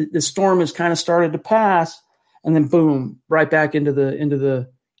the storm has kind of started to pass, and then boom, right back into the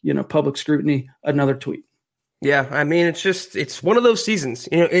public scrutiny, another tweet. Yeah, I mean, it's one of those seasons.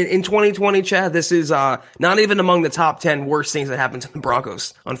 In 2020, Chad, this is not even among the top 10 worst things that happened to the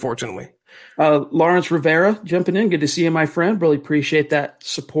Broncos, unfortunately. Lawrence Rivera jumping in. Good to see you, my friend. Really appreciate that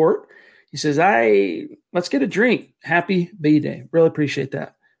support. He says, let's get a drink. Happy B-Day. Really appreciate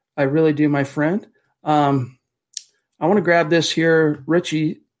that. I really do, my friend. I want to grab this here.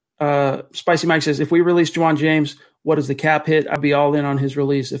 Richie, Spicy Mike says, if we release Juwan James, what is the cap hit? I'd be all in on his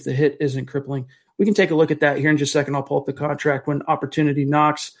release if the hit isn't crippling. We can take a look at that here in just a second. I'll pull up the contract when opportunity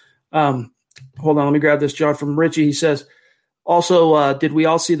knocks. Hold on, let me grab this, John, from Richie. He says, also, did we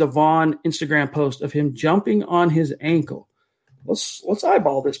all see the Vaughn Instagram post of him jumping on his ankle? Let's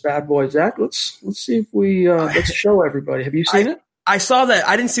eyeball this bad boy, Zach. Let's see if let's show everybody. Have you seen it? I saw that.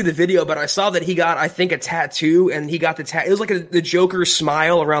 I didn't see the video, but I saw that he got, I think, a tattoo, and he got the tattoo. It was like the Joker's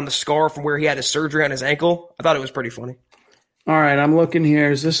smile around the scar from where he had his surgery on his ankle. I thought it was pretty funny. All right, I'm looking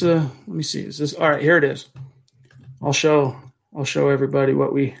here. Is this let me see. Is this, all right, here it is. I'll show everybody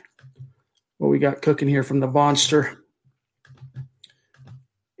what we got cooking here from the Vonster.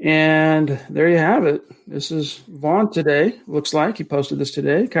 And there you have it. This is Vaughn today. Looks like he posted this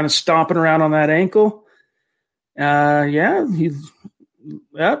today, kind of stomping around on that ankle. He's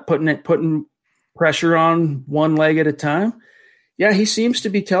putting pressure on one leg at a time. Yeah, he seems to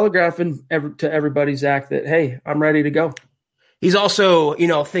be telegraphing to everybody, Zach, that, hey, I'm ready to go. He's also,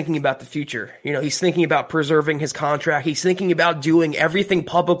 thinking about the future. He's thinking about preserving his contract. He's thinking about doing everything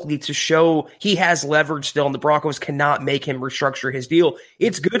publicly to show he has leverage still, and the Broncos cannot make him restructure his deal.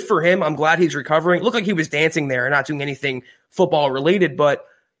 It's good for him. I'm glad he's recovering. It looked like he was dancing there and not doing anything football related, but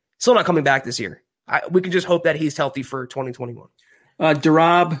still not coming back this year. We can just hope that he's healthy for 2021.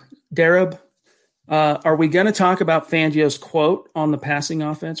 Darab, are we going to talk about Fangio's quote on the passing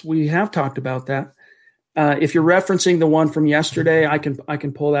offense? We have talked about that. If you're referencing the one from yesterday, I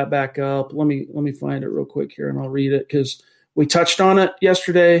can pull that back up. Let me find it real quick here, and I'll read it because we touched on it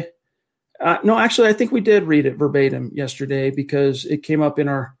yesterday. No, actually, I think we did read it verbatim yesterday because it came up in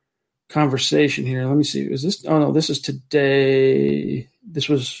our conversation here. Let me see. Is this? Oh no, this is today. This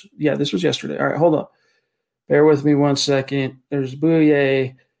was yesterday. All right, hold up. Bear with me 1 second. There's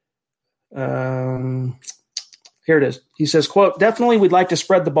Bouye. Here it is. He says, quote, definitely we'd like to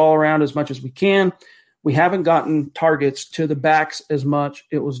spread the ball around as much as we can. We haven't gotten targets to the backs as much.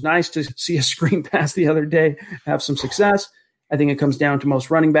 It was nice to see a screen pass the other day have some success. I think it comes down to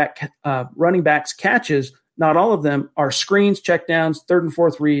most running backs catches. Not all of them are screens, checkdowns, third and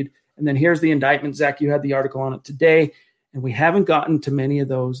fourth read. And then here's the indictment. Zach, you had the article on it today, and we haven't gotten to many of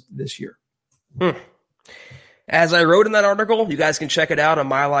those this year. As I wrote in that article, you guys can check it out on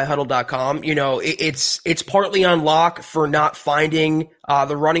milehighhuddle.com. It's partly on Locke for not finding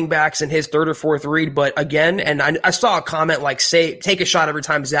the running backs in his third or fourth read. But again, and I saw a comment like, say, take a shot every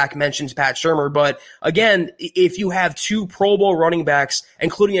time Zach mentions Pat Shurmur. But again, if you have 2 Pro Bowl running backs,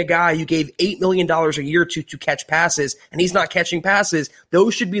 including a guy you gave $8 million a year to catch passes, and he's not catching passes,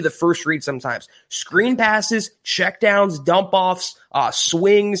 those should be the first read sometimes. Screen passes, checkdowns, dump offs,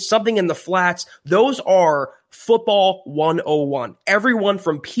 swings, something in the flats. Those are football 101. Everyone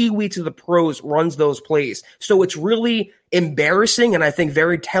from Pee Wee to the pros runs those plays. So it's really embarrassing and I think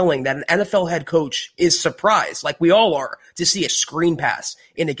very telling that an NFL head coach is surprised, like we all are, to see a screen pass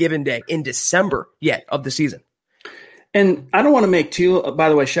in a given day in December yet of the season. And I don't want to make by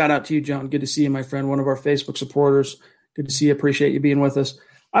the way, shout out to you, John. Good to see you, my friend, one of our Facebook supporters. Good to see you. Appreciate you being with us.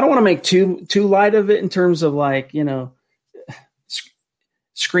 I don't want to make too light of it in terms of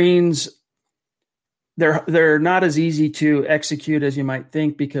screens. They're not as easy to execute as you might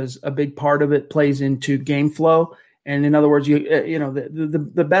think because a big part of it plays into game flow. And in other words,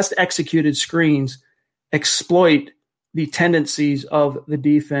 the best executed screens exploit the tendencies of the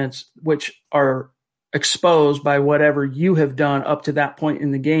defense, which are exposed by whatever you have done up to that point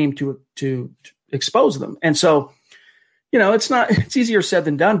in the game to expose them. And so, it's easier said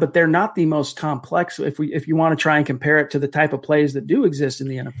than done, but they're not the most complex. If you want to try and compare it to the type of plays that do exist in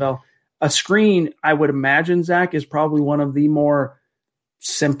the NFL. A screen, I would imagine, Zach, is probably one of the more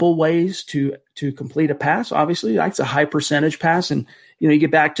simple ways to complete a pass. Obviously, that's a high percentage pass. And, you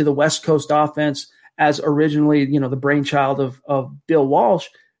get back to the West Coast offense as originally, the brainchild of Bill Walsh.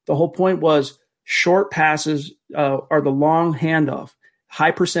 The whole point was short passes are the long handoff,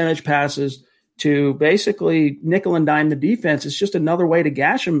 high percentage passes to basically nickel and dime the defense. It's just another way to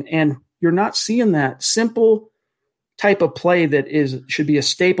gash them. And you're not seeing that simple type of play that should be a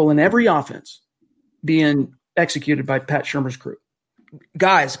staple in every offense being executed by Pat Shurmur's crew.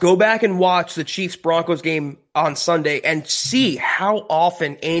 Guys, go back and watch the Chiefs-Broncos game on Sunday and see how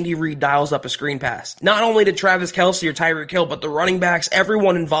often Andy Reid dials up a screen pass. Not only to Travis Kelce or Tyreek Hill, but the running backs,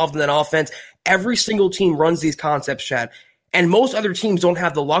 everyone involved in that offense. Every single team runs these concepts, Chad. And most other teams don't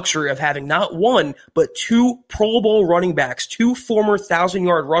have the luxury of having not one, but 2 Pro Bowl running backs, 2 former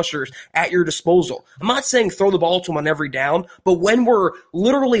 1,000-yard rushers at your disposal. I'm not saying throw the ball to them on every down, but when we're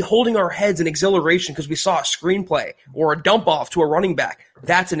literally holding our heads in exhilaration because we saw a screenplay or a dump off to a running back,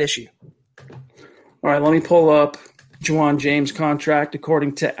 that's an issue. All right, let me pull up Ja'Wuan James' contract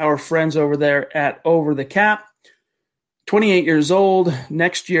according to our friends over there at Over the Cap. 28 years old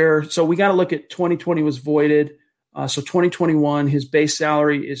next year. So we got to look at 2020 was voided. So 2021, his base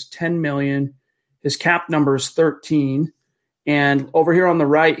salary is $10 million. His cap number is 13. And over here on the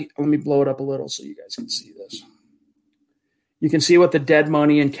right, let me blow it up a little so you guys can see this. You can see what the dead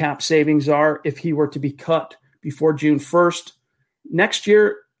money and cap savings are if he were to be cut before June 1st. Next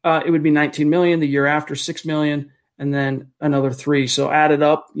year, it would be $19 million. The year after, $6 million, and then another $3 million. So added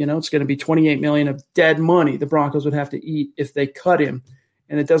up, it's going to be $28 million of dead money the Broncos would have to eat if they cut him.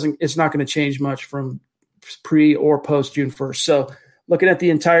 And it's not going to change much from pre or post June 1st. So looking at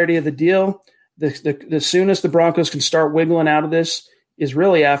the entirety of the deal, the soonest the Broncos can start wiggling out of this is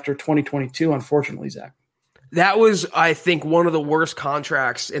really after 2022, unfortunately, Zach. That was, I think, one of the worst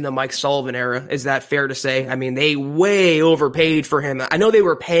contracts in the Mike Sullivan era. Is that fair to say? I mean, they way overpaid for him. I know they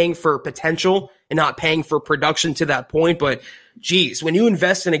were paying for potential and not paying for production to that point, but geez, when you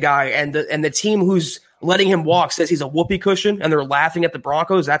invest in a guy and the team who's letting him walk says he's a whoopee cushion and they're laughing at the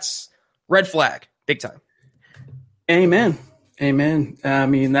Broncos, that's red flag, big time. Amen. I mean,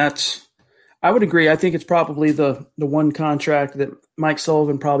 I would agree. I think it's probably the one contract that Mike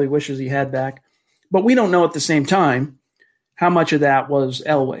Sullivan probably wishes he had back. But we don't know at the same time how much of that was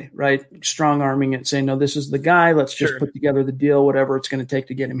Elway, right? Strong-arming it, saying, no, this is the guy. Let's just put together the deal, whatever it's going to take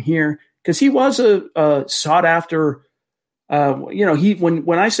to get him here. Because he was a sought-after,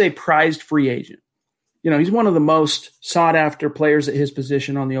 when I say prized free agent, he's one of the most sought-after players at his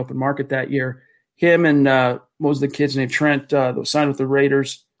position on the open market that year. Him and what was the kid's name? Trent, that was signed with the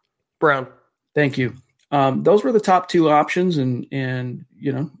Raiders. Brown. Thank you. Those were the top 2 options, and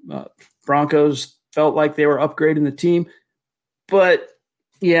Broncos felt like they were upgrading the team. But,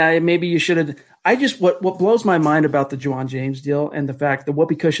 yeah, maybe you should have – what blows my mind about the Ja'Wuan James deal and the fact the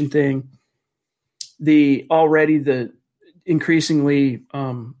whoopee cushion thing, the increasingly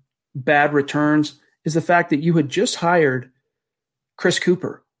bad returns, is the fact that you had just hired Chris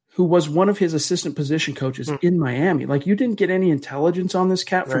Cooper, who was one of his assistant position coaches in Miami. Like, you didn't get any intelligence on this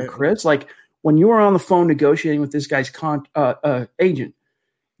cat from Chris. Like, when you were on the phone negotiating with this guy's agent,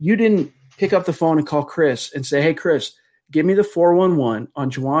 you didn't pick up the phone and call Chris and say, hey, Chris, give me the 411 on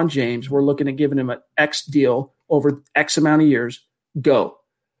Juwan James. We're looking at giving him an X deal over X amount of years. Go.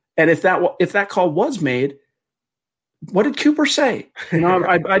 And if that call was made, what did Cooper say?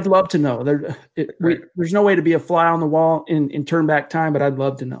 I'd love to know. There's no way to be a fly on the wall in turn back time, but I'd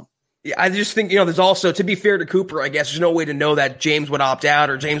love to know. Yeah, I just think, there's also, to be fair to Cooper, I guess there's no way to know that James would opt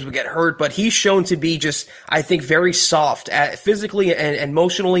out or James would get hurt, but he's shown to be just, I think, very soft physically and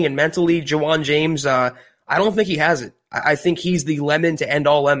emotionally and mentally. Juwan James, I don't think he has it. I think he's the lemon to end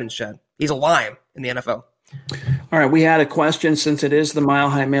all lemons, Chad. He's a lime in the NFL. All right, we had a question since it is the Mile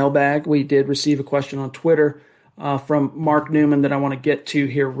High Mailbag. We did receive a question on Twitter from Mark Newman that I want to get to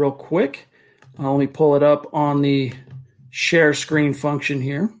here real quick. Let me pull it up on the share screen function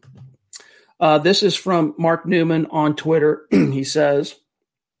here. This is from Mark Newman on Twitter. He says,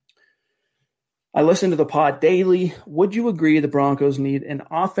 I listen to the pod daily. Would you agree the Broncos need an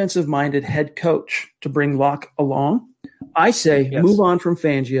offensive-minded head coach to bring Locke along? I say yes. Move on from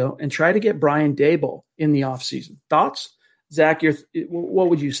Fangio and try to get Brian Daboll in the offseason. Thoughts? Zach, what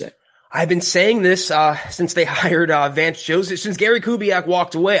would you say? I've been saying this since they hired Vance Joseph. Since Gary Kubiak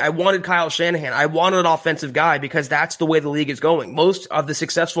walked away, I wanted Kyle Shanahan. I wanted an offensive guy because that's the way the league is going. Most of the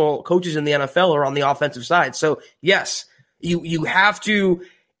successful coaches in the NFL are on the offensive side. So, yes, you have to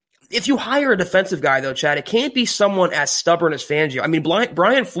 – if you hire a defensive guy, though, Chad, it can't be someone as stubborn as Fangio. I mean,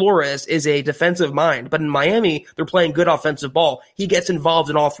 Brian Flores is a defensive mind, but in Miami, they're playing good offensive ball. He gets involved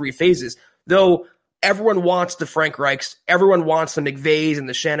in all three phases, though – everyone wants the Frank Reichs. Everyone wants the McVays and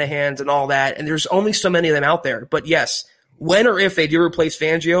the Shanahans and all that. And there's only so many of them out there. But yes, when or if they do replace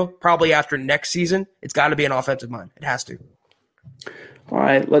Fangio, probably after next season, it's got to be an offensive mind. It has to. All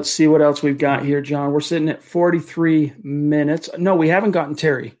right, let's see what else we've got here, John. We're sitting at 43 minutes. No, we haven't gotten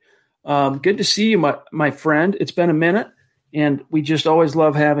Terry. Good to see you, my friend. It's been a minute, and we just always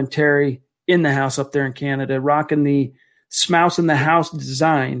love having Terry in the house up there in Canada, rocking the Smouse in the House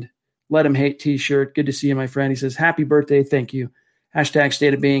designed Let Him Hate t-shirt. Good to see you, my friend. He says, happy birthday. Thank you. Hashtag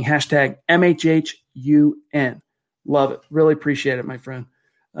state of being. Hashtag MHHUN. Love it. Really appreciate it, my friend.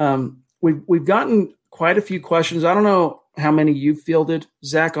 We've gotten quite a few questions. I don't know how many you've fielded,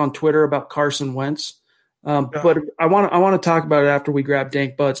 Zach, on Twitter about Carson Wentz. But I want to talk about it after we grab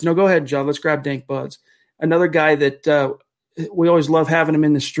Dank Buds. No, go ahead, John. Let's grab Dank Buds. Another guy that we always love having him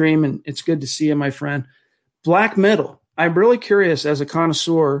in the stream, and it's good to see him, my friend. Black Metal. I'm really curious as a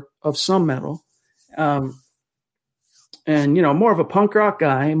connoisseur of some metal, and, more of a punk rock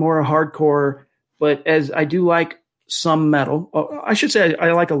guy, more a hardcore, but as I do like some metal, I should say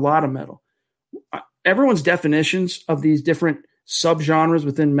I like a lot of metal. Everyone's definitions of these different subgenres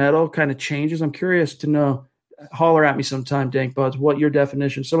within metal kind of changes. I'm curious to know, holler at me sometime, Dank Buds, what your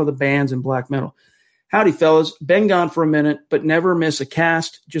definition, some of the bands in black metal. Howdy, fellas. Been gone for a minute, but never miss a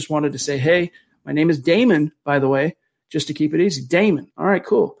cast. Just wanted to say, hey, my name is Damon, by the way, just to keep it easy. Damon. All right,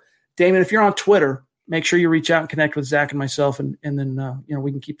 cool. Damon, if you're on Twitter, make sure you reach out and connect with Zach and myself, and then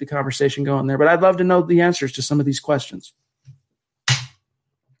we can keep the conversation going there. But I'd love to know the answers to some of these questions.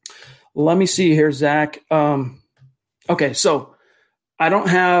 Let me see here, Zach. Okay, so I don't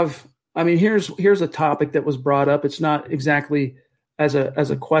have – I mean, here's a topic that was brought up. It's not exactly as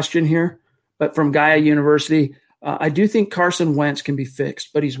a question here, but from Gaia University, I do think Carson Wentz can be fixed,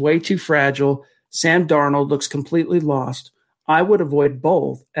 but he's way too fragile. Sam Darnold looks completely lost. I would avoid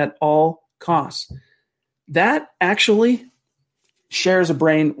both at all costs. That actually shares a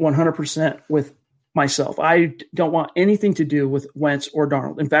brain 100% with myself. I don't want anything to do with Wentz or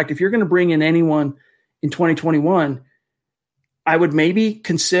Darnold. In fact, if you're going to bring in anyone in 2021, I would maybe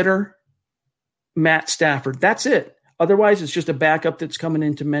consider Matt Stafford. That's it. Otherwise, it's just a backup that's coming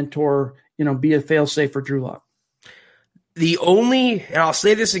in to mentor, be a fail-safe for Drew Lock. And I'll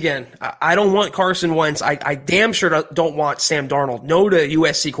say this again, I don't want Carson Wentz. I damn sure don't want Sam Darnold. No to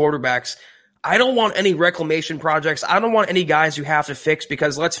USC quarterbacks. I don't want any reclamation projects. I don't want any guys who have to fix,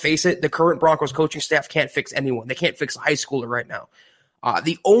 because let's face it, the current Broncos coaching staff can't fix anyone. They can't fix a high schooler right now.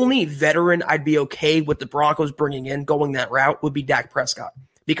 The only veteran I'd be okay with the Broncos bringing in going that route would be Dak Prescott,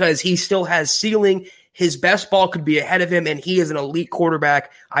 because he still has ceiling. His best ball could be ahead of him, and he is an elite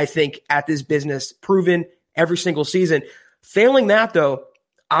quarterback, I think, at this business, proven every single season. Failing that, though,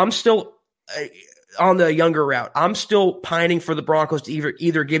 I'm still on the younger route. I'm still pining for the Broncos to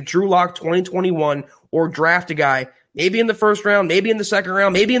either give Drew Lock 2021 or draft a guy, maybe in the first round, maybe in the second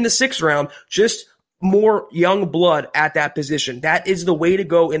round, maybe in the sixth round, just more young blood at that position. That is the way to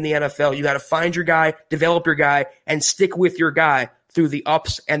go in the NFL. You got to find your guy, develop your guy, and stick with your guy through the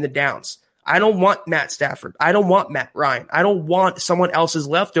ups and the downs. I don't want Matt Stafford. I don't want Matt Ryan. I don't want someone else's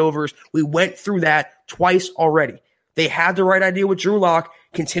leftovers. We went through that twice already. They had the right idea with Drew Lock.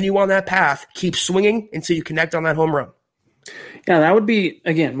 Continue on that path. Keep swinging until you connect on that home run. Yeah, that would be,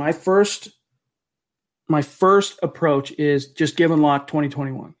 again, my first approach is just giving Locke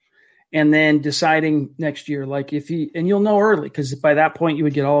 2021 and then deciding next year, like and you'll know early, because by that point you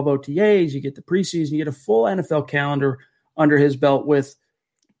would get all of OTAs, you get the preseason, you get a full NFL calendar under his belt with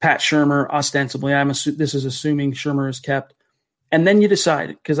Pat Shurmur, ostensibly. This is assuming Shurmur is kept. And then you decide,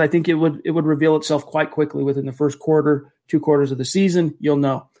 because I think it would reveal itself quite quickly within the first quarter, 2 quarters of the season. You'll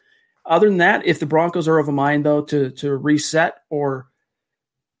know. Other than that, if the Broncos are of a mind, though, to reset or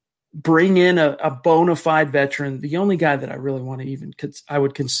bring in a bona fide veteran, the only guy that I really want to I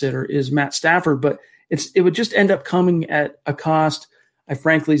would consider is Matt Stafford, but it would just end up coming at a cost I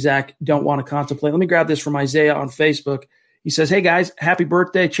frankly, Zach, don't want to contemplate. Let me grab this from Isaiah on Facebook. He says, hey, guys, happy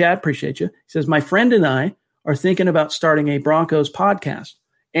birthday, Chad. Appreciate you. He says, my friend and I are thinking about starting a Broncos podcast.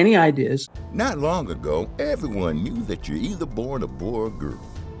 Any ideas? Not long ago, everyone knew that you're either born a boy or a girl.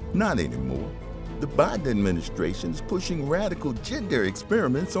 Not anymore. The Biden administration is pushing radical gender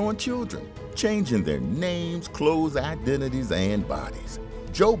experiments on children, changing their names, clothes, identities, and bodies.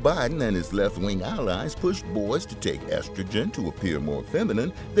 Joe Biden and his left-wing allies push boys to take estrogen to appear more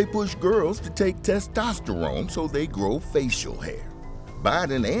feminine. They push girls to take testosterone so they grow facial hair.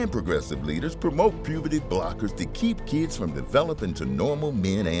 Biden and progressive leaders promote puberty blockers to keep kids from developing to normal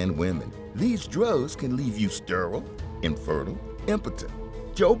men and women. These drugs can leave you sterile, infertile, impotent.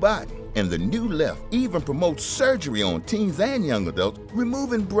 Joe Biden and the new left even promotes surgery on teens and young adults,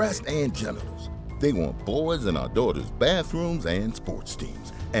 removing breasts and genitals. They want boys in our daughters' bathrooms and sports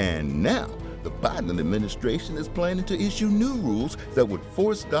teams. And now, the Biden administration is planning to issue new rules that would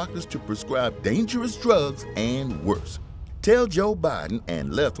force doctors to prescribe dangerous drugs and worse. Tell Joe Biden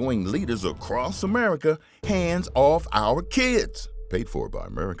and left-wing leaders across America, hands off our kids. Paid for by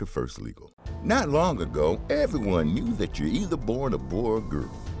America First Legal. Not long ago, everyone knew that you're either born a boy or a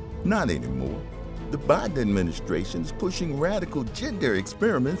girl. Not anymore. The Biden administration is pushing radical gender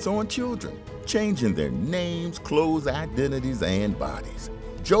experiments on children, changing their names, clothes, identities, and bodies.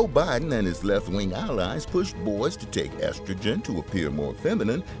 Joe Biden and his left-wing allies push boys to take estrogen to appear more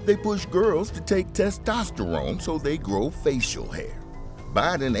feminine. They push girls to take testosterone so they grow facial hair.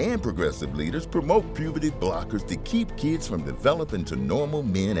 Biden and progressive leaders promote puberty blockers to keep kids from developing to normal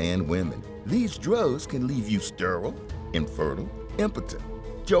men and women. These drugs can leave you sterile, infertile, impotent.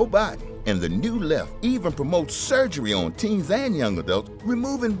 Joe Biden and the new left even promotes surgery on teens and young adults,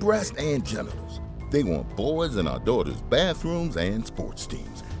 removing breasts and genitals. They want boys in our daughters' bathrooms and sports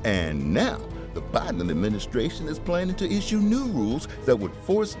teams. And now, the Biden administration is planning to issue new rules that would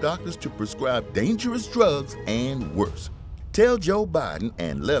force doctors to prescribe dangerous drugs and worse. Tell Joe Biden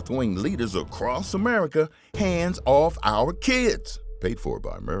and left-wing leaders across America, hands off our kids. Paid for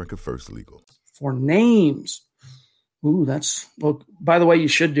by America First Legal. For names. Ooh, well, by the way, you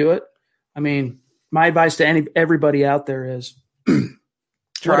should do it. I mean, my advice to everybody out there is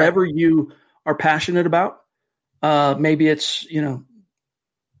whatever you are passionate about, maybe it's,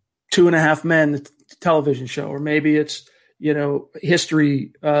 2.5 Men, the television show, or maybe it's,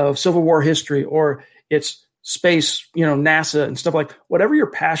 history, Civil War history, or it's space, NASA and stuff like whatever you're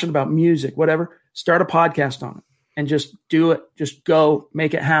passionate about, music, whatever, start a podcast on it and just do it. Just go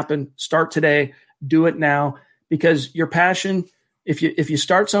make it happen. Start today. Do it now, because your passion, if you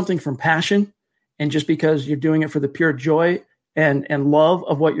start something from passion and just because you're doing it for the pure joy and love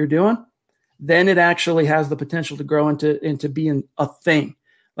of what you're doing, then it actually has the potential to grow into being a thing.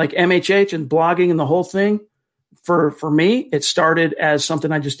 Like MHH and blogging and the whole thing, for me, it started as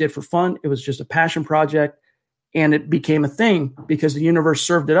something I just did for fun. It was just a passion project, and it became a thing because the universe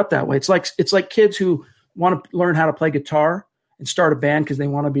served it up that way. It's like kids who want to learn how to play guitar and start a band because they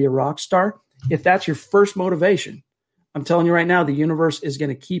want to be a rock star. If that's your first motivation, I'm telling you right now, the universe is going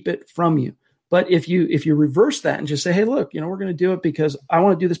to keep it from you. But if you reverse that and just say, hey, look, we're going to do it because I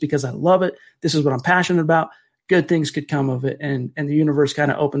want to do this because I love it. This is what I'm passionate about. Good things could come of it. And the universe kind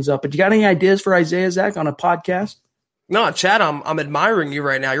of opens up. But you got any ideas for Isaiah, Zach, on a podcast? No, Chad, I'm admiring you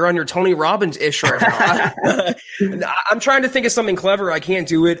right now. You're on your Tony Robbins-ish right now. I'm trying to think of something clever. I can't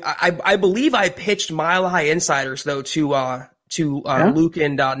do it. I believe I pitched Mile High Insiders, though, to Luke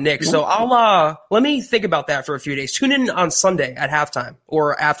and Nick. So I'll let me think about that for a few days. Tune in on Sunday at halftime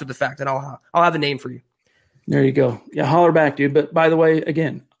or after the fact, and I'll have a name for you. There you go. Yeah, holler back, dude. But by the way,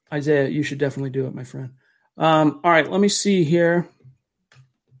 again, Isaiah, you should definitely do it, my friend. All right, let me see here.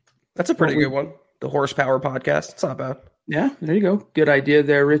 That's a pretty good one. The Horsepower Podcast. It's not bad. Yeah, there you go. Good idea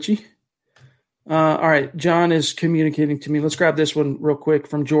there, Richie. All right, John is communicating to me. Let's grab this one real quick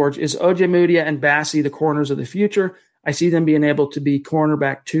from George. Is OJ Mudia and Bassey the corners of the future? I see them being able to be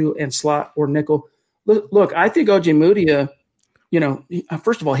cornerback 2 and slot or nickel. Look, I think OJ Mudia,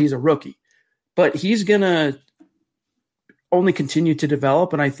 first of all, he's a rookie, but he's going to only continue to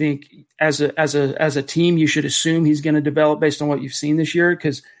develop. And I think as a team, you should assume he's going to develop based on what you've seen this year.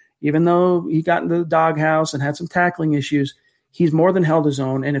 Because even though he got into the doghouse and had some tackling issues, he's more than held his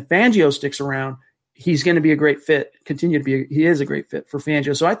own. And if Fangio sticks around, he's going to be a great fit, he is a great fit for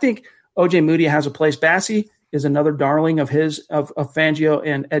Fangio. So I think OJ Moody has a place. Bassi is another darling of Fangio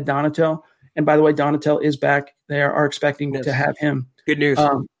and Ed Donatel. And by the way, Donatel is back. They are expecting to have him. Good news.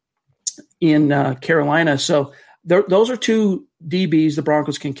 In Carolina. So those are two DBs the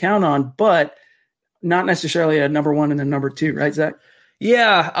Broncos can count on, but not necessarily a number one and a number two, right, Zach?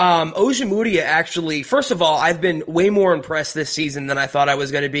 Yeah, Ojemudia actually, first of all, I've been way more impressed this season than I thought I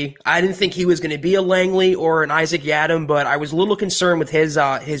was going to be. I didn't think he was going to be a Langley or an Isaac Yiadom, but I was a little concerned with his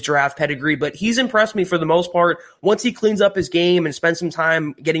draft pedigree, but he's impressed me for the most part. Once he cleans up his game and spends some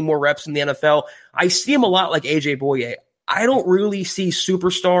time getting more reps in the NFL, I see him a lot like AJ Bouye. I don't really see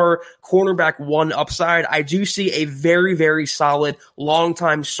superstar cornerback one upside. I do see a very, very solid,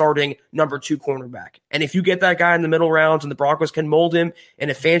 long-time starting number 2 cornerback. And if you get that guy in the middle rounds and the Broncos can mold him in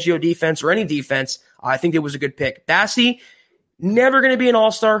a Fangio defense or any defense, I think it was a good pick. Bassi, never going to be an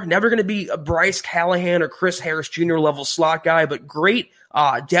all-star, never going to be a Bryce Callahan or Chris Harris Jr. level slot guy, but great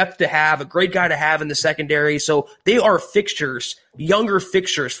depth to have, a great guy to have in the secondary. So they are fixtures, younger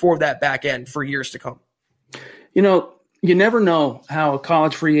fixtures for that back end for years to come. You know, you never know how a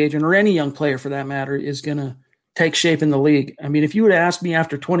college free agent or any young player for that matter is going to take shape in the league. I mean, if you would have asked me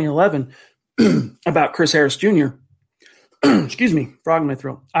after 2011 about Chris Harris Jr., excuse me, frog in my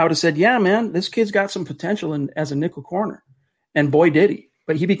throat, I would have said, yeah, man, this kid's got some potential as a nickel corner. And boy, did he.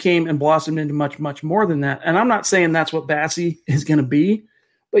 But he became and blossomed into much, much more than that. And I'm not saying that's what Bassi is going to be,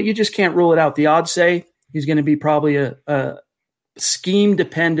 but you just can't rule it out. The odds say he's going to be probably a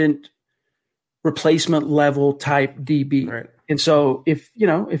scheme-dependent replacement level type DB. Right. And so if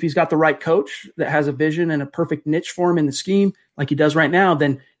he's got the right coach that has a vision and a perfect niche for him in the scheme, like he does right now,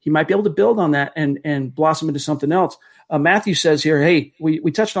 then he might be able to build on that and blossom into something else. Matthew says here, hey,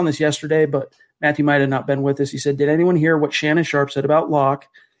 we touched on this yesterday, but Matthew might have not been with us. He said, did anyone hear what Shannon Sharpe said about Locke?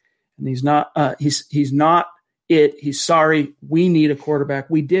 And he's not it. He's sorry. We need a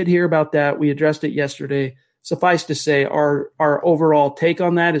quarterback. We did hear about that. We addressed it yesterday. Suffice to say, our overall take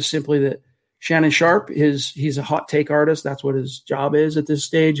on that is simply that Shannon Sharpe he's a hot take artist. That's what his job is at this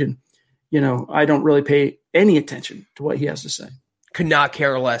stage. And, I don't really pay any attention to what he has to say. Could not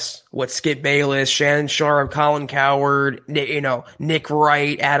care less what Skip Bayless, Shannon Sharpe, Colin Cowherd, Nick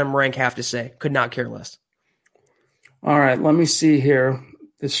Wright, Adam Rank have to say. Could not care less. All right, let me see here.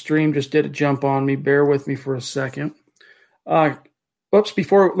 The stream just did a jump on me. Bear with me for a second.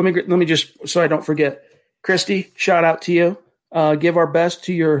 Before let me just, so I don't forget, Christy, shout out to you. Give our best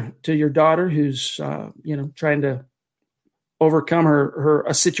to your daughter who's trying to overcome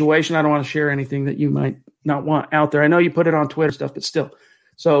a situation. I don't want to share anything that you might not want out there. I know you put it on Twitter stuff, but still.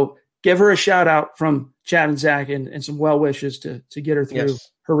 So give her a shout out from Chad and Zach and some well wishes to get her through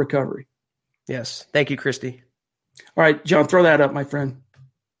her recovery. Yes. Thank you, Christy. All right, John, throw that up, my friend.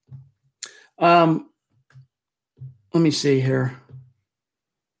 Let me see here.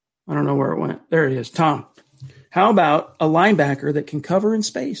 I don't know where it went. There it is. Tom, how about a linebacker that can cover in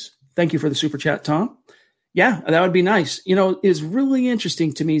space? Thank you for the super chat, Tom. Yeah, that would be nice. It's really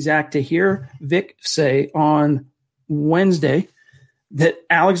interesting to me, Zach, to hear Vic say on Wednesday that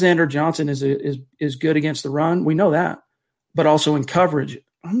Alexander Johnson is good against the run. We know that, but also in coverage.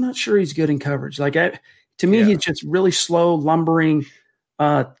 I'm not sure he's good in coverage. To me, he's just really slow, lumbering.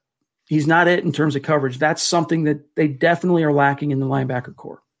 He's not it in terms of coverage. That's something that they definitely are lacking in the linebacker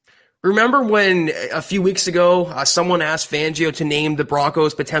core. Remember when a few weeks ago, someone asked Fangio to name the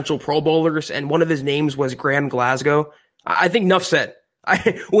Broncos' potential Pro Bowlers, and one of his names was Graham Glasgow? I think enough said.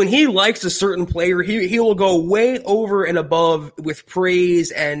 When he likes a certain player, he will go way over and above with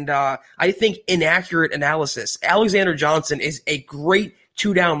praise and I think inaccurate analysis. Alexander Johnson is a great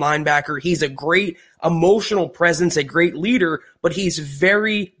two-down linebacker. He's a great emotional presence, a great leader, but he's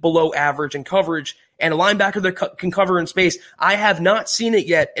very below average in coverage. And a linebacker that can cover in space, I have not seen it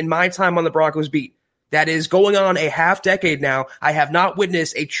yet in my time on the Broncos beat. That is going on a half decade now. I have not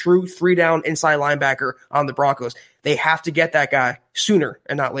witnessed a true 3-down inside linebacker on the Broncos. They have to get that guy sooner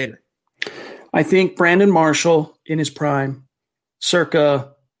and not later. I think Brandon Marshall in his prime,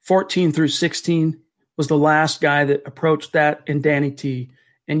 circa 14 through 16, was the last guy that approached that, and Danny T.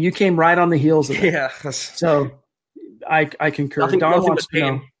 And you came right on the heels of that. Yeah. So I concur. Nothing wants to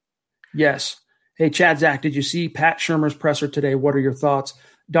know. Yes. Hey, Chad, Zach, did you see Pat Shurmur's presser today? What are your thoughts?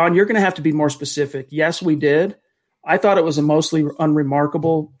 Don, you're going to have to be more specific. Yes, we did. I thought it was a mostly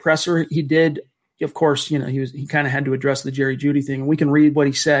unremarkable presser. He did, of course, he kind of had to address the Jerry Jeudy thing. We can read what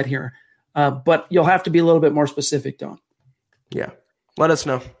he said here, but you'll have to be a little bit more specific, Don. Yeah. Let us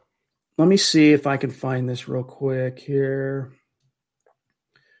know. Let me see if I can find this real quick here.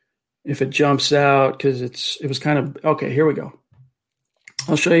 If it jumps out, because it was kind of, okay, here we go.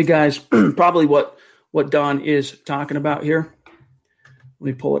 I'll show you guys probably what Don is talking about here. Let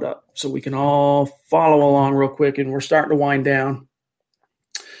me pull it up so we can all follow along real quick, and we're starting to wind down.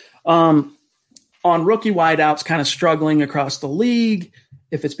 On rookie wideouts kind of struggling across the league,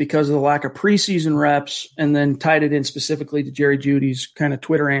 if it's because of the lack of preseason reps, and then tied it in specifically to Jerry Jeudy's kind of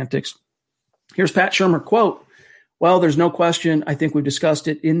Twitter antics. Here's Pat Shurmur quote, "Well, there's no question. I think we've discussed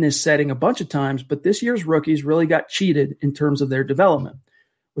it in this setting a bunch of times, but this year's rookies really got cheated in terms of their development.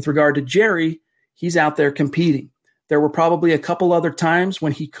 With regard to Jerry, he's out there competing. There were probably a couple other times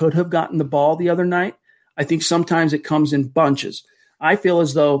when he could have gotten the ball the other night. I think sometimes it comes in bunches. I feel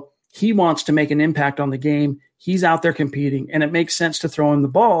as though he wants to make an impact on the game. He's out there competing, and it makes sense to throw him the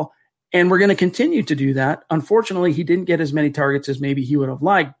ball, and we're going to continue to do that. Unfortunately, he didn't get as many targets as maybe he would have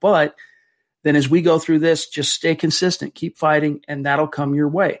liked, but then as we go through this, just stay consistent, keep fighting, and that'll come your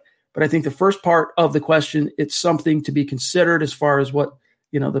way." But I think the first part of the question, it's something to be considered as far as what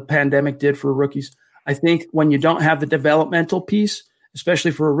the pandemic did for rookies. I think when you don't have the developmental piece,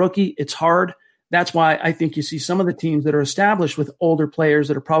 especially for a rookie, it's hard. That's why I think you see some of the teams that are established with older players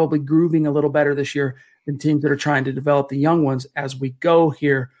that are probably grooving a little better this year than teams that are trying to develop the young ones as we go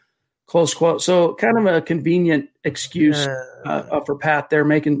here. Close quote. So kind of a convenient excuse for Pat there,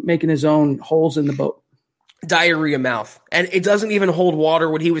 making his own holes in the boat. Diarrhea mouth. And it doesn't even hold water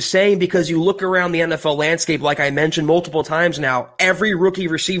what he was saying, because you look around the NFL landscape, like I mentioned multiple times now, every rookie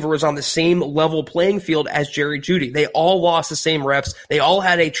receiver is on the same level playing field as Jerry Jeudy. They all lost the same reps. They all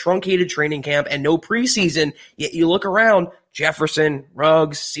had a truncated training camp and no preseason. Yet you look around, Jefferson,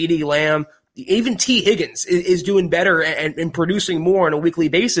 Ruggs, CeeDee Lamb, even T. Higgins is doing better and producing more on a weekly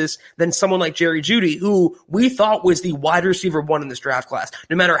basis than someone like Jerry Jeudy, who we thought was the wide receiver one in this draft class.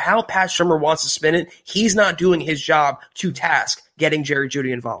 No matter how Pat Shurmur wants to spin it, he's not doing his job to task getting Jerry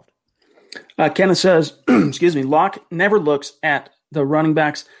Jeudy involved. Kenneth says, excuse me, Locke never looks at the running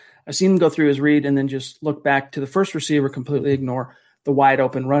backs. I've seen him go through his read and then just look back to the first receiver, completely ignore the wide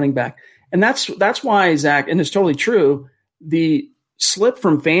open running back. And that's why, Zach, and it's totally true, the slip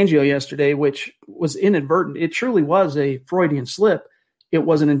from Fangio yesterday, which was inadvertent, it truly was a Freudian slip. It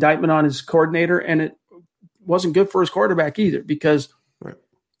was an indictment on his coordinator, and it wasn't good for his quarterback either, because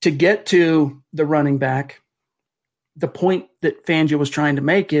to get to the running back, the point that Fangio was trying to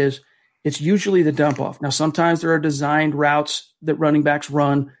make is it's usually the dump off. Now, sometimes there are designed routes that running backs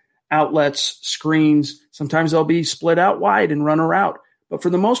run, outlets, screens. Sometimes they'll be split out wide and run a route. But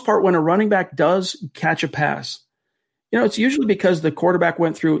for the most part, when a running back does catch a pass, it's usually because the quarterback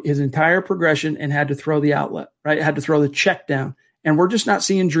went through his entire progression and had to throw the outlet, right? Had to throw the check down. And we're just not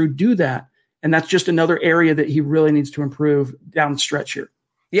seeing Drew do that. And that's just another area that he really needs to improve down the stretch here.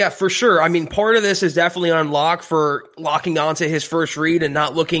 Yeah, for sure. I mean, part of this is definitely on Locke for locking onto his first read and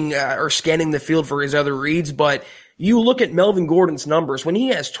not looking or scanning the field for his other reads. But you look at Melvin Gordon's numbers. When he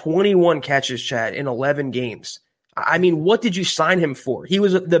has 21 catches, Chad, in 11 games, I mean, what did you sign him for? He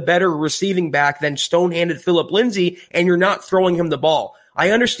was the better receiving back than stone-handed Phillip Lindsay, and you're not throwing him the ball.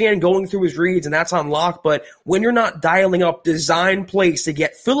 I understand going through his reads, and that's on Locke, but when you're not dialing up design plays to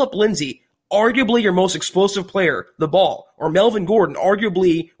get Phillip Lindsay, arguably your most explosive player, the ball, or Melvin Gordon,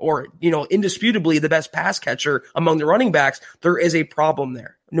 arguably or indisputably the best pass catcher among the running backs, there is a problem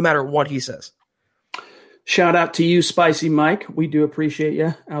there, no matter what he says. Shout out to you, Spicy Mike. We do appreciate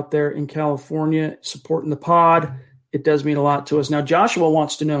you out there in California supporting the pod. It does mean a lot to us. Now, Joshua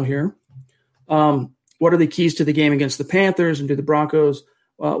wants to know here, what are the keys to the game against the Panthers and to the Broncos?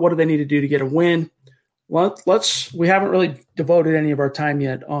 What do they need to do to get a win? Well, we haven't really devoted any of our time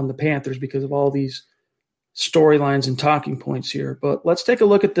yet on the Panthers because of all these storylines and talking points here. But let's take a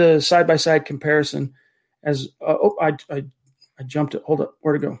look at the side-by-side comparison. I jumped it. Hold up.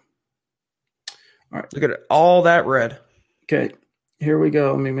 Where'd it go? All right. Look at it. All that red. Okay. Here we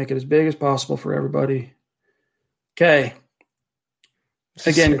go. Let me make it as big as possible for everybody. Okay.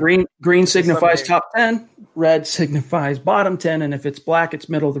 Again, green signifies top 10. Red signifies bottom 10. And if it's black, it's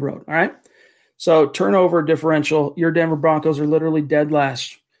middle of the road. All right. So turnover differential, your Denver Broncos are literally dead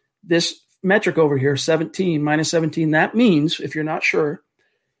last. This metric over here, 17, minus 17, that means, if you're not sure,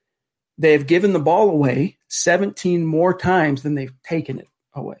 they have given the ball away 17 more times than they've taken it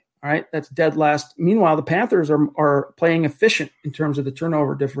away. All right, that's dead last. Meanwhile, the Panthers are playing efficient in terms of the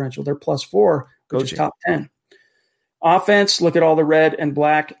turnover differential. They're +4, which is top 10. Offense, look at all the red and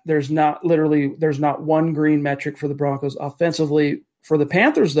black. There's not one green metric for the Broncos. Offensively, for the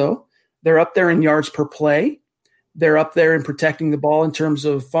Panthers, though, they're up there in yards per play. They're up there in protecting the ball in terms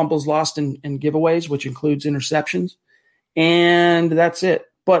of fumbles lost and giveaways, which includes interceptions. And that's it.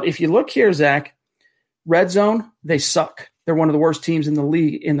 But if you look here, Zach, red zone, they suck. They're one of the worst teams in the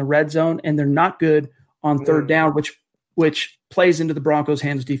league in the red zone, and they're not good on third down, which plays into the Broncos'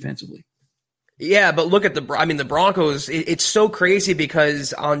 hands defensively. Yeah, but look at the Broncos, it's so crazy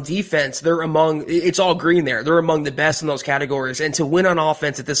because on defense, it's all green there. They're among the best in those categories. And to win on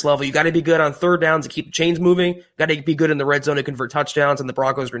offense at this level, you got to be good on third down to keep the chains moving. Got to be good in the red zone to convert touchdowns, and the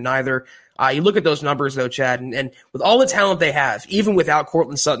Broncos were neither. You look at those numbers though, Chad, and with all the talent they have, even without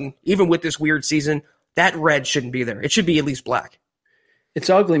Courtland Sutton, even with this weird season, that red shouldn't be there. It should be at least black.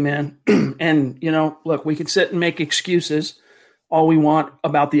 It's ugly, man. And, look, we can sit and make excuses all we want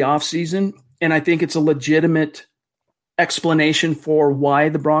about the offseason. And I think it's a legitimate explanation for why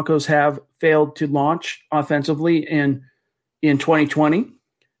the Broncos have failed to launch offensively in 2020.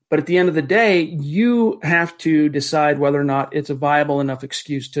 But at the end of the day, you have to decide whether or not it's a viable enough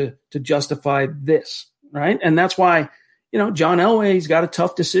excuse to justify this, right? And that's why, John Elway's got a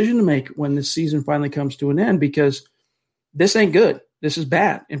tough decision to make when this season finally comes to an end, because this ain't good. This is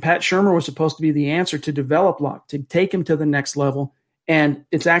bad. And Pat Shurmur was supposed to be the answer to develop Locke, to take him to the next level. And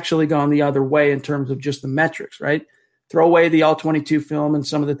it's actually gone the other way in terms of just the metrics, right? Throw away the All-22 film and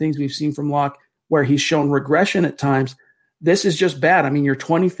some of the things we've seen from Locke where he's shown regression at times. This is just bad. I mean, you're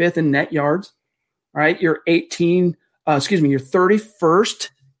 25th in net yards, right? You're 31st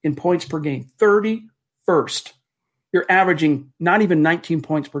in points per game. 31st. You're averaging not even 19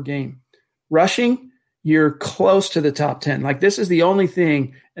 points per game. Rushing, you're close to the top 10. Like, this is the only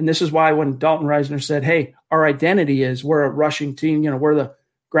thing, and this is why when Dalton Reisner said, hey, our identity is we're a rushing team, we're the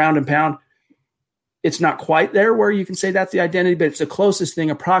ground and pound. It's not quite there where you can say that's the identity, but it's the closest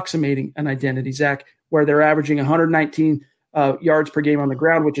thing approximating an identity, Zach, where they're averaging 119 yards per game on the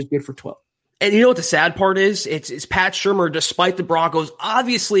ground, which is good for 12. And you know what the sad part is? It's Pat Shurmur, despite the Broncos,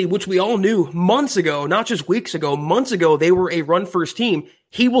 obviously, which we all knew months ago, not just weeks ago, months ago, they were a run-first team.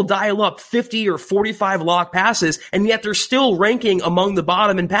 He will dial up 50 or 45 lock passes, and yet they're still ranking among the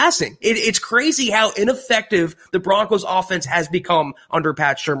bottom in passing. It's crazy how ineffective the Broncos offense has become under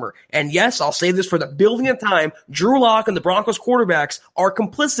Pat Shurmur. And yes, I'll say this for the billionth time, Drew Lock and the Broncos quarterbacks are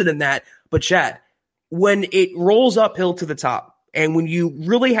complicit in that. But Chad, when it rolls uphill to the top, and when you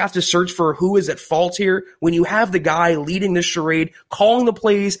really have to search for who is at fault here, when you have the guy leading this charade, calling the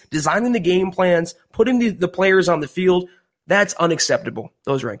plays, designing the game plans, putting the players on the field, that's unacceptable,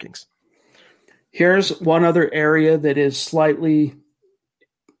 those rankings. Here's one other area that is slightly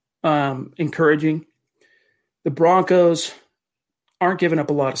encouraging. The Broncos aren't giving up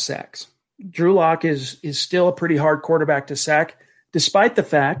a lot of sacks. Drew Lock is still a pretty hard quarterback to sack, despite the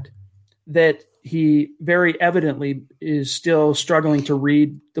fact that he very evidently is still struggling to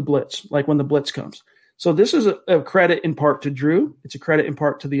read the blitz, like when the blitz comes. So this is a credit in part to Drew. It's a credit in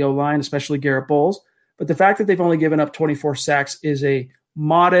part to the O-line, especially Garrett Bowles. But the fact that they've only given up 24 sacks is a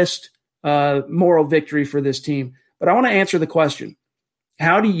modest moral victory for this team. But I want to answer the question.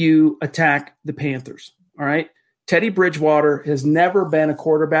 How do you attack the Panthers? All right. Teddy Bridgewater has never been a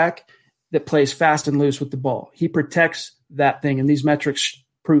quarterback that plays fast and loose with the ball. He protects that thing, and these metrics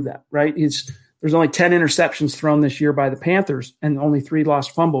prove that, right? There's only 10 interceptions thrown this year by the Panthers and only 3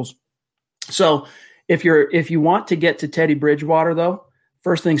 lost fumbles. So if you want to get to Teddy Bridgewater, though,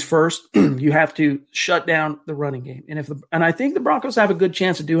 first things first, you have to shut down the running game. And I think the Broncos have a good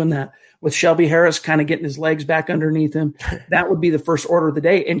chance of doing that with Shelby Harris kind of getting his legs back underneath him. That would be the first order of the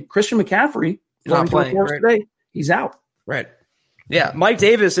day. And Christian McCaffrey, not playing right today, he's out. Right. Yeah, Mike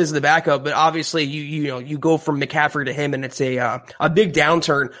Davis is the backup, but obviously you go from McCaffrey to him, and it's a big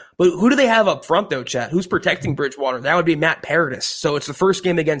downturn. But who do they have up front though, Chat? Who's protecting Bridgewater? That would be Matt Paradis. So it's the first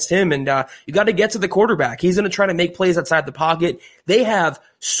game against him, and you got to get to the quarterback. He's going to try to make plays outside the pocket. They have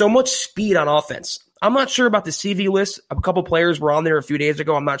so much speed on offense. I'm not sure about the CV list. A couple players were on there a few days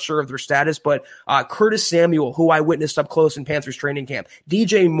ago. I'm not sure of their status, but Curtis Samuel, who I witnessed up close in Panthers training camp,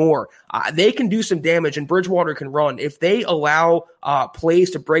 DJ Moore, they can do some damage, and Bridgewater can run. If they allow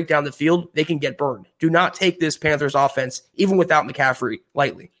plays to break down the field, they can get burned. Do not take this Panthers offense, even without McCaffrey,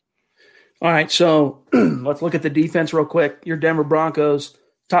 lightly. All right, so let's look at the defense real quick. Your Denver Broncos,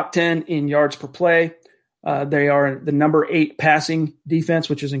 top 10 in yards per play. They are the number 8 passing defense,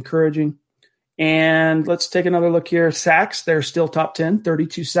 which is encouraging. And let's take another look here. Sacks, they're still top 10,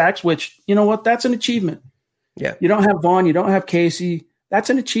 32 sacks, which, you know what, that's an achievement. Yeah. You don't have Vaughn, you don't have Casey. That's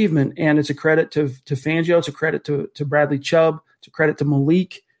an achievement, and it's a credit to Fangio. It's a credit to Bradley Chubb. It's a credit to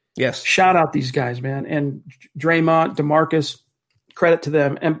Malik. Yes. Shout out these guys, man. And Draymond, DeMarcus, credit to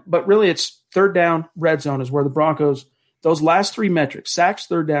them. But really, it's third down, red zone is where the Broncos, those last 3 metrics, sacks,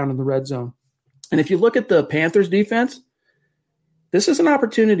 third down in the red zone. And if you look at the Panthers defense, this is an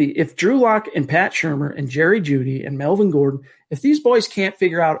opportunity. If Drew Lock and Pat Shurmur and Jerry Jeudy and Melvin Gordon, if these boys can't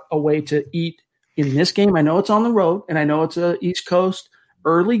figure out a way to eat in this game, I know it's on the road and I know it's a East Coast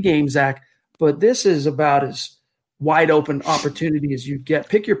early game, Zach, but this is about as wide open opportunity as you get.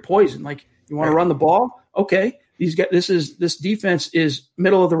 Pick your poison. Like, you want to run the ball? Okay. This defense is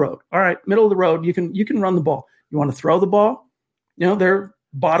middle of the road. All right, middle of the road. You can run the ball. You want to throw the ball? They're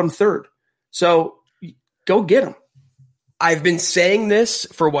bottom third. So go get them. I've been saying this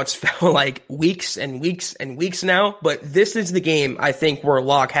for what's felt like weeks and weeks and weeks now, but this is the game, I think, where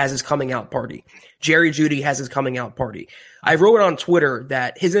Locke has his coming out party. Jerry Jeudy has his coming out party. I wrote on Twitter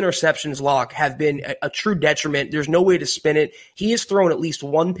that his interceptions, Locke, have been a true detriment. There's no way to spin it. He has thrown at least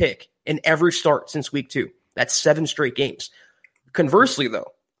one pick in every start since week 2. That's 7 straight games. Conversely,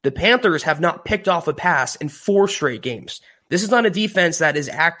 though, the Panthers have not picked off a pass in 4 straight games. This is not a defense that is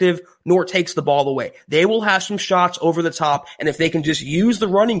active nor takes the ball away. They will have some shots over the top, and if they can just use the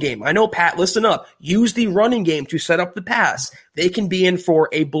running game, I know, Pat, listen up, use the running game to set up the pass, they can be in for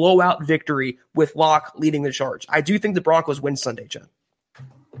a blowout victory with Locke leading the charge. I do think the Broncos win Sunday, Chad.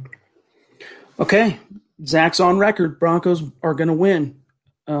 Okay, Zach's on record. Broncos are going to win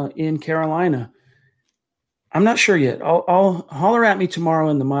in Carolina. I'm not sure yet. I'll holler at me tomorrow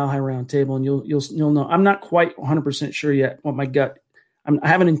in the Mile High Round Table, and you'll know. I'm not quite 100% sure yet what my gut. I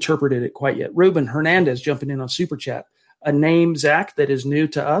haven't interpreted it quite yet. Ruben Hernandez jumping in on Super Chat, a name, Zach, that is new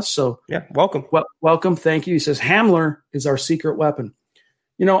to us. So yeah, welcome. Welcome. Thank you. He says Hamler is our secret weapon.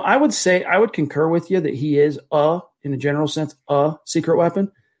 I would concur with you that he is in a general sense, a secret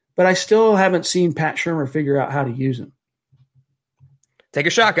weapon, but I still haven't seen Pat Shurmur figure out how to use him. Take a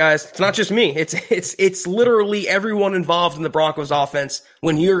shot, guys. It's not just me. It's literally everyone involved in the Broncos offense.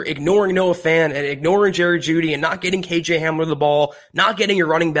 When you're ignoring Noah Fant and ignoring Jerry Jeudy and not getting KJ Hamler the ball, not getting your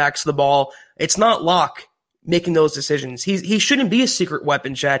running backs the ball, it's not Locke making those decisions. He shouldn't be a secret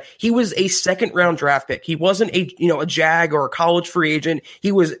weapon, Chad. He was a 2nd-round draft pick. He wasn't a Jag or a college free agent.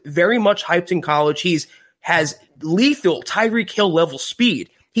 He was very much hyped in college. Has lethal Tyreek Hill level speed.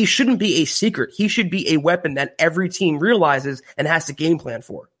 He shouldn't be a secret. He should be a weapon that every team realizes and has to game plan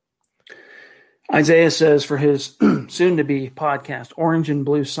for. Isaiah says for his soon-to-be podcast, Orange and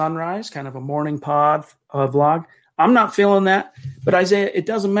Blue Sunrise, kind of a morning pod vlog. I'm not feeling that, but Isaiah, it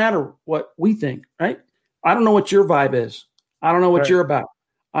doesn't matter what we think, right? I don't know what your vibe is. I don't know what you're about.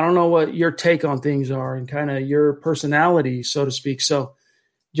 I don't know what your take on things are and kind of your personality, so to speak. So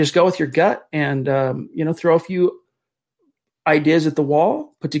just go with your gut and, throw a few ideas at the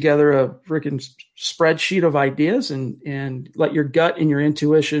wall, put together a freaking spreadsheet of ideas and let your gut and your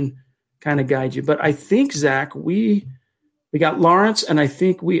intuition kind of guide you. But I think, Zach, we got Lawrence, and I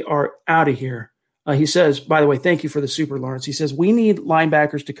think we are out of here. He says, by the way, thank you for the super, Lawrence. He says, we need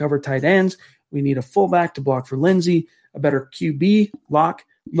linebackers to cover tight ends. We need a fullback to block for Lindsey, a better QB. Lock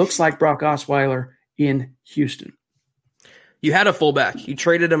looks like Brock Osweiler in Houston. You had a fullback. You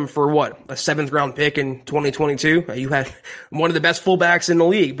traded him for what? A 7th-round pick in 2022? You had one of the best fullbacks in the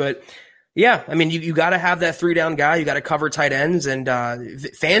league. But, yeah, I mean, you got to have that 3-down guy. You got to cover tight ends. And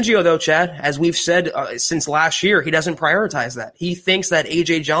Fangio, though, Chad, as we've said since last year, he doesn't prioritize that. He thinks that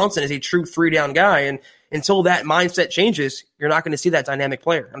A.J. Johnson is a true 3-down guy. And until that mindset changes, you're not going to see that dynamic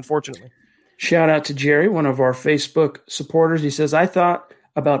player, unfortunately. Shout out to Jerry, one of our Facebook supporters. He says, I thought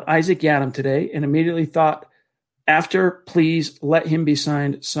about Isaac Yiadom today and immediately thought, please let him be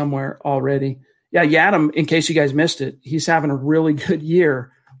signed somewhere already. Yeah, Yiadom, in case you guys missed it, he's having a really good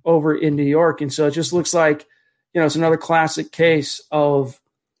year over in New York. And so it just looks like, it's another classic case of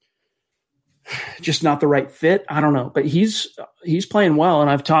just not the right fit. I don't know, but he's playing well. And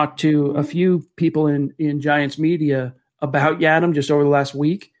I've talked to a few people in Giants media about Yiadom just over the last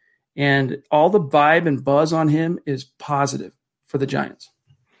week. And all the vibe and buzz on him is positive for the Giants.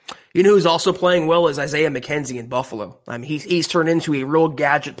 You know who's also playing well is Isaiah McKenzie in Buffalo. I mean, he's turned into a real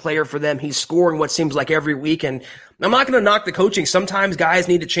gadget player for them. He's scoring what seems like every week. And I'm not going to knock the coaching. Sometimes guys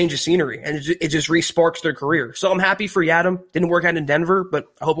need to change the scenery, and it just re-sparks their career. So I'm happy for Yiadom. Didn't work out in Denver, but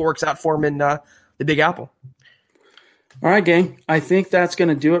I hope it works out for him in the Big Apple. All right, gang. I think that's going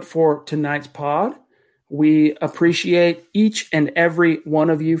to do it for tonight's pod. We appreciate each and every one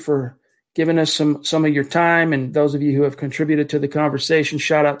of you for giving us some of your time, and those of you who have contributed to the conversation.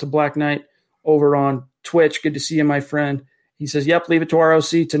 Shout out to Black Knight over on Twitch. Good to see you, my friend. He says, yep, leave it to our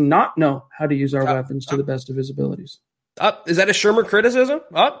OC to not know how to use our weapons to the best of his abilities. Is that a Shurmur criticism?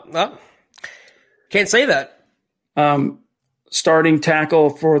 Can't say that. Starting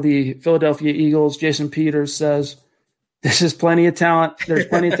tackle for the Philadelphia Eagles, Jason Peters says, this is plenty of talent. There's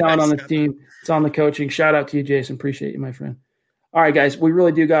plenty of talent on the team. It's on the coaching. Shout out to you, Jason. Appreciate you, my friend. All right, guys, we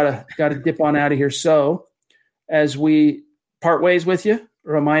really do gotta dip on out of here. So as we part ways with you,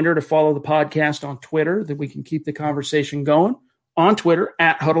 a reminder to follow the podcast on Twitter that we can keep the conversation going. On Twitter,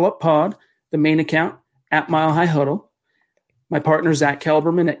 at HuddleUpPod, the main account, at Mile High Huddle. My partner, Zach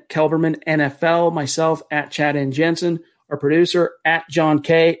Kelberman, at Kelberman NFL. Myself, at Chad N. Jensen. Our producer, at John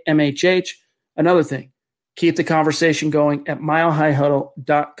K. MHH. Another thing, keep the conversation going at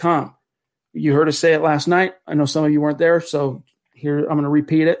milehighhuddle.com. You heard us say it last night. I know some of you weren't there, so here I'm going to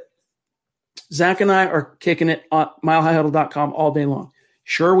repeat it. Zach and I are kicking it on milehighhuddle.com all day long.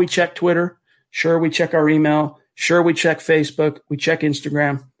 Sure, we check Twitter. Sure, we check our email. Sure, we check Facebook. We check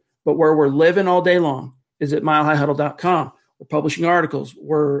Instagram. But where we're living all day long is at milehighhuddle.com. We're publishing articles.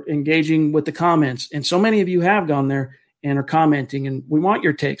 We're engaging with the comments. And so many of you have gone there and are commenting. And we want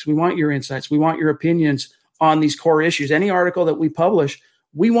your takes. We want your insights. We want your opinions on these core issues. Any article that we publish,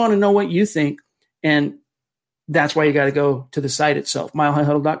 we want to know what you think. And that's why you got to go to the site itself,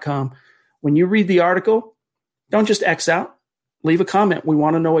 milehighhuddle.com. When you read the article, don't just X out. Leave a comment. We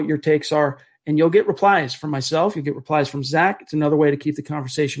want to know what your takes are. And you'll get replies from myself. You'll get replies from Zach. It's another way to keep the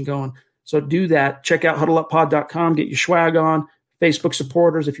conversation going. So do that. Check out huddleuppod.com. Get your swag on. Facebook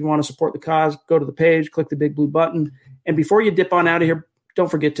supporters, if you want to support the cause, go to the page, click the big blue button. And before you dip on out of here, don't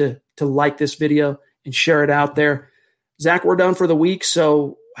forget to like this video and share it out there. Zach, we're done for the week.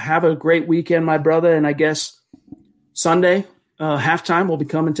 So have a great weekend, my brother. And I guess Sunday, halftime, we'll be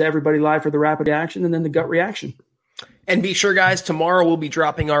coming to everybody live for the rapid reaction and then the gut reaction. And be sure, guys, tomorrow we'll be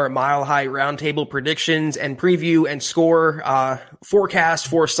dropping our Mile High Roundtable predictions and preview and score forecast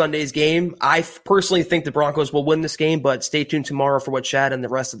for Sunday's game. I personally think the Broncos will win this game, but stay tuned tomorrow for what Chad and the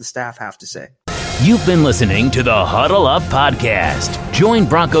rest of the staff have to say. You've been listening to the Huddle Up Podcast. Join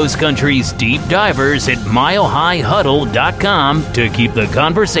Broncos Country's deep divers at milehighhuddle.com to keep the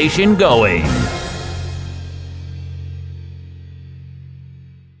conversation going.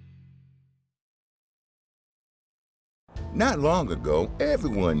 Not long ago,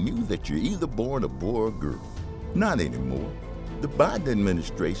 everyone knew that you're either born a boy or a girl. Not anymore. The Biden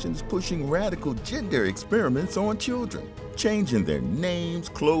administration is pushing radical gender experiments on children, changing their names,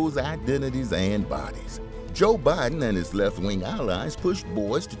 clothes, identities, and bodies. Joe Biden and his left-wing allies push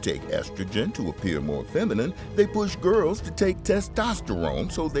boys to take estrogen to appear more feminine. They push girls to take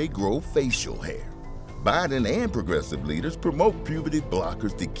testosterone so they grow facial hair. Biden and progressive leaders promote puberty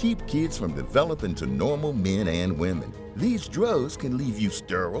blockers to keep kids from developing to normal men and women. These drugs can leave you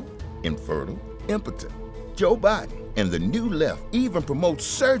sterile, infertile, impotent. Joe Biden and the new left even promote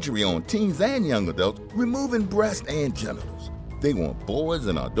surgery on teens and young adults, removing breasts and genitals. They want boys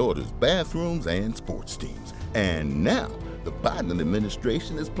in our daughters' bathrooms and sports teams. And now, the Biden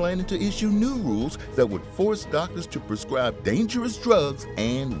administration is planning to issue new rules that would force doctors to prescribe dangerous drugs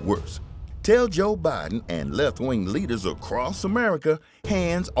and worse. Tell Joe Biden and left-wing leaders across America,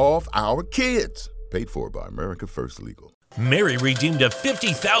 hands off our kids. Paid for by America First Legal. Mary redeemed a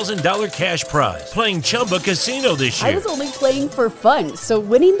 $50,000 cash prize playing Chumba Casino this year. I was only playing for fun, so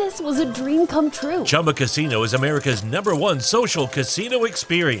winning this was a dream come true. Chumba Casino is America's #1 social casino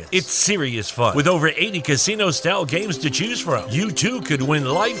experience. It's serious fun. With over 80 casino-style games to choose from, you too could win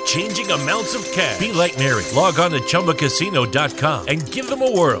life-changing amounts of cash. Be like Mary. Log on to ChumbaCasino.com and give them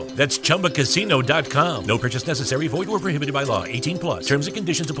a whirl. That's ChumbaCasino.com. No purchase necessary. Void or prohibited by law. 18+. Terms and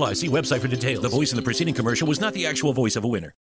conditions apply. See website for details. The voice in the preceding commercial was not the actual voice of a winner.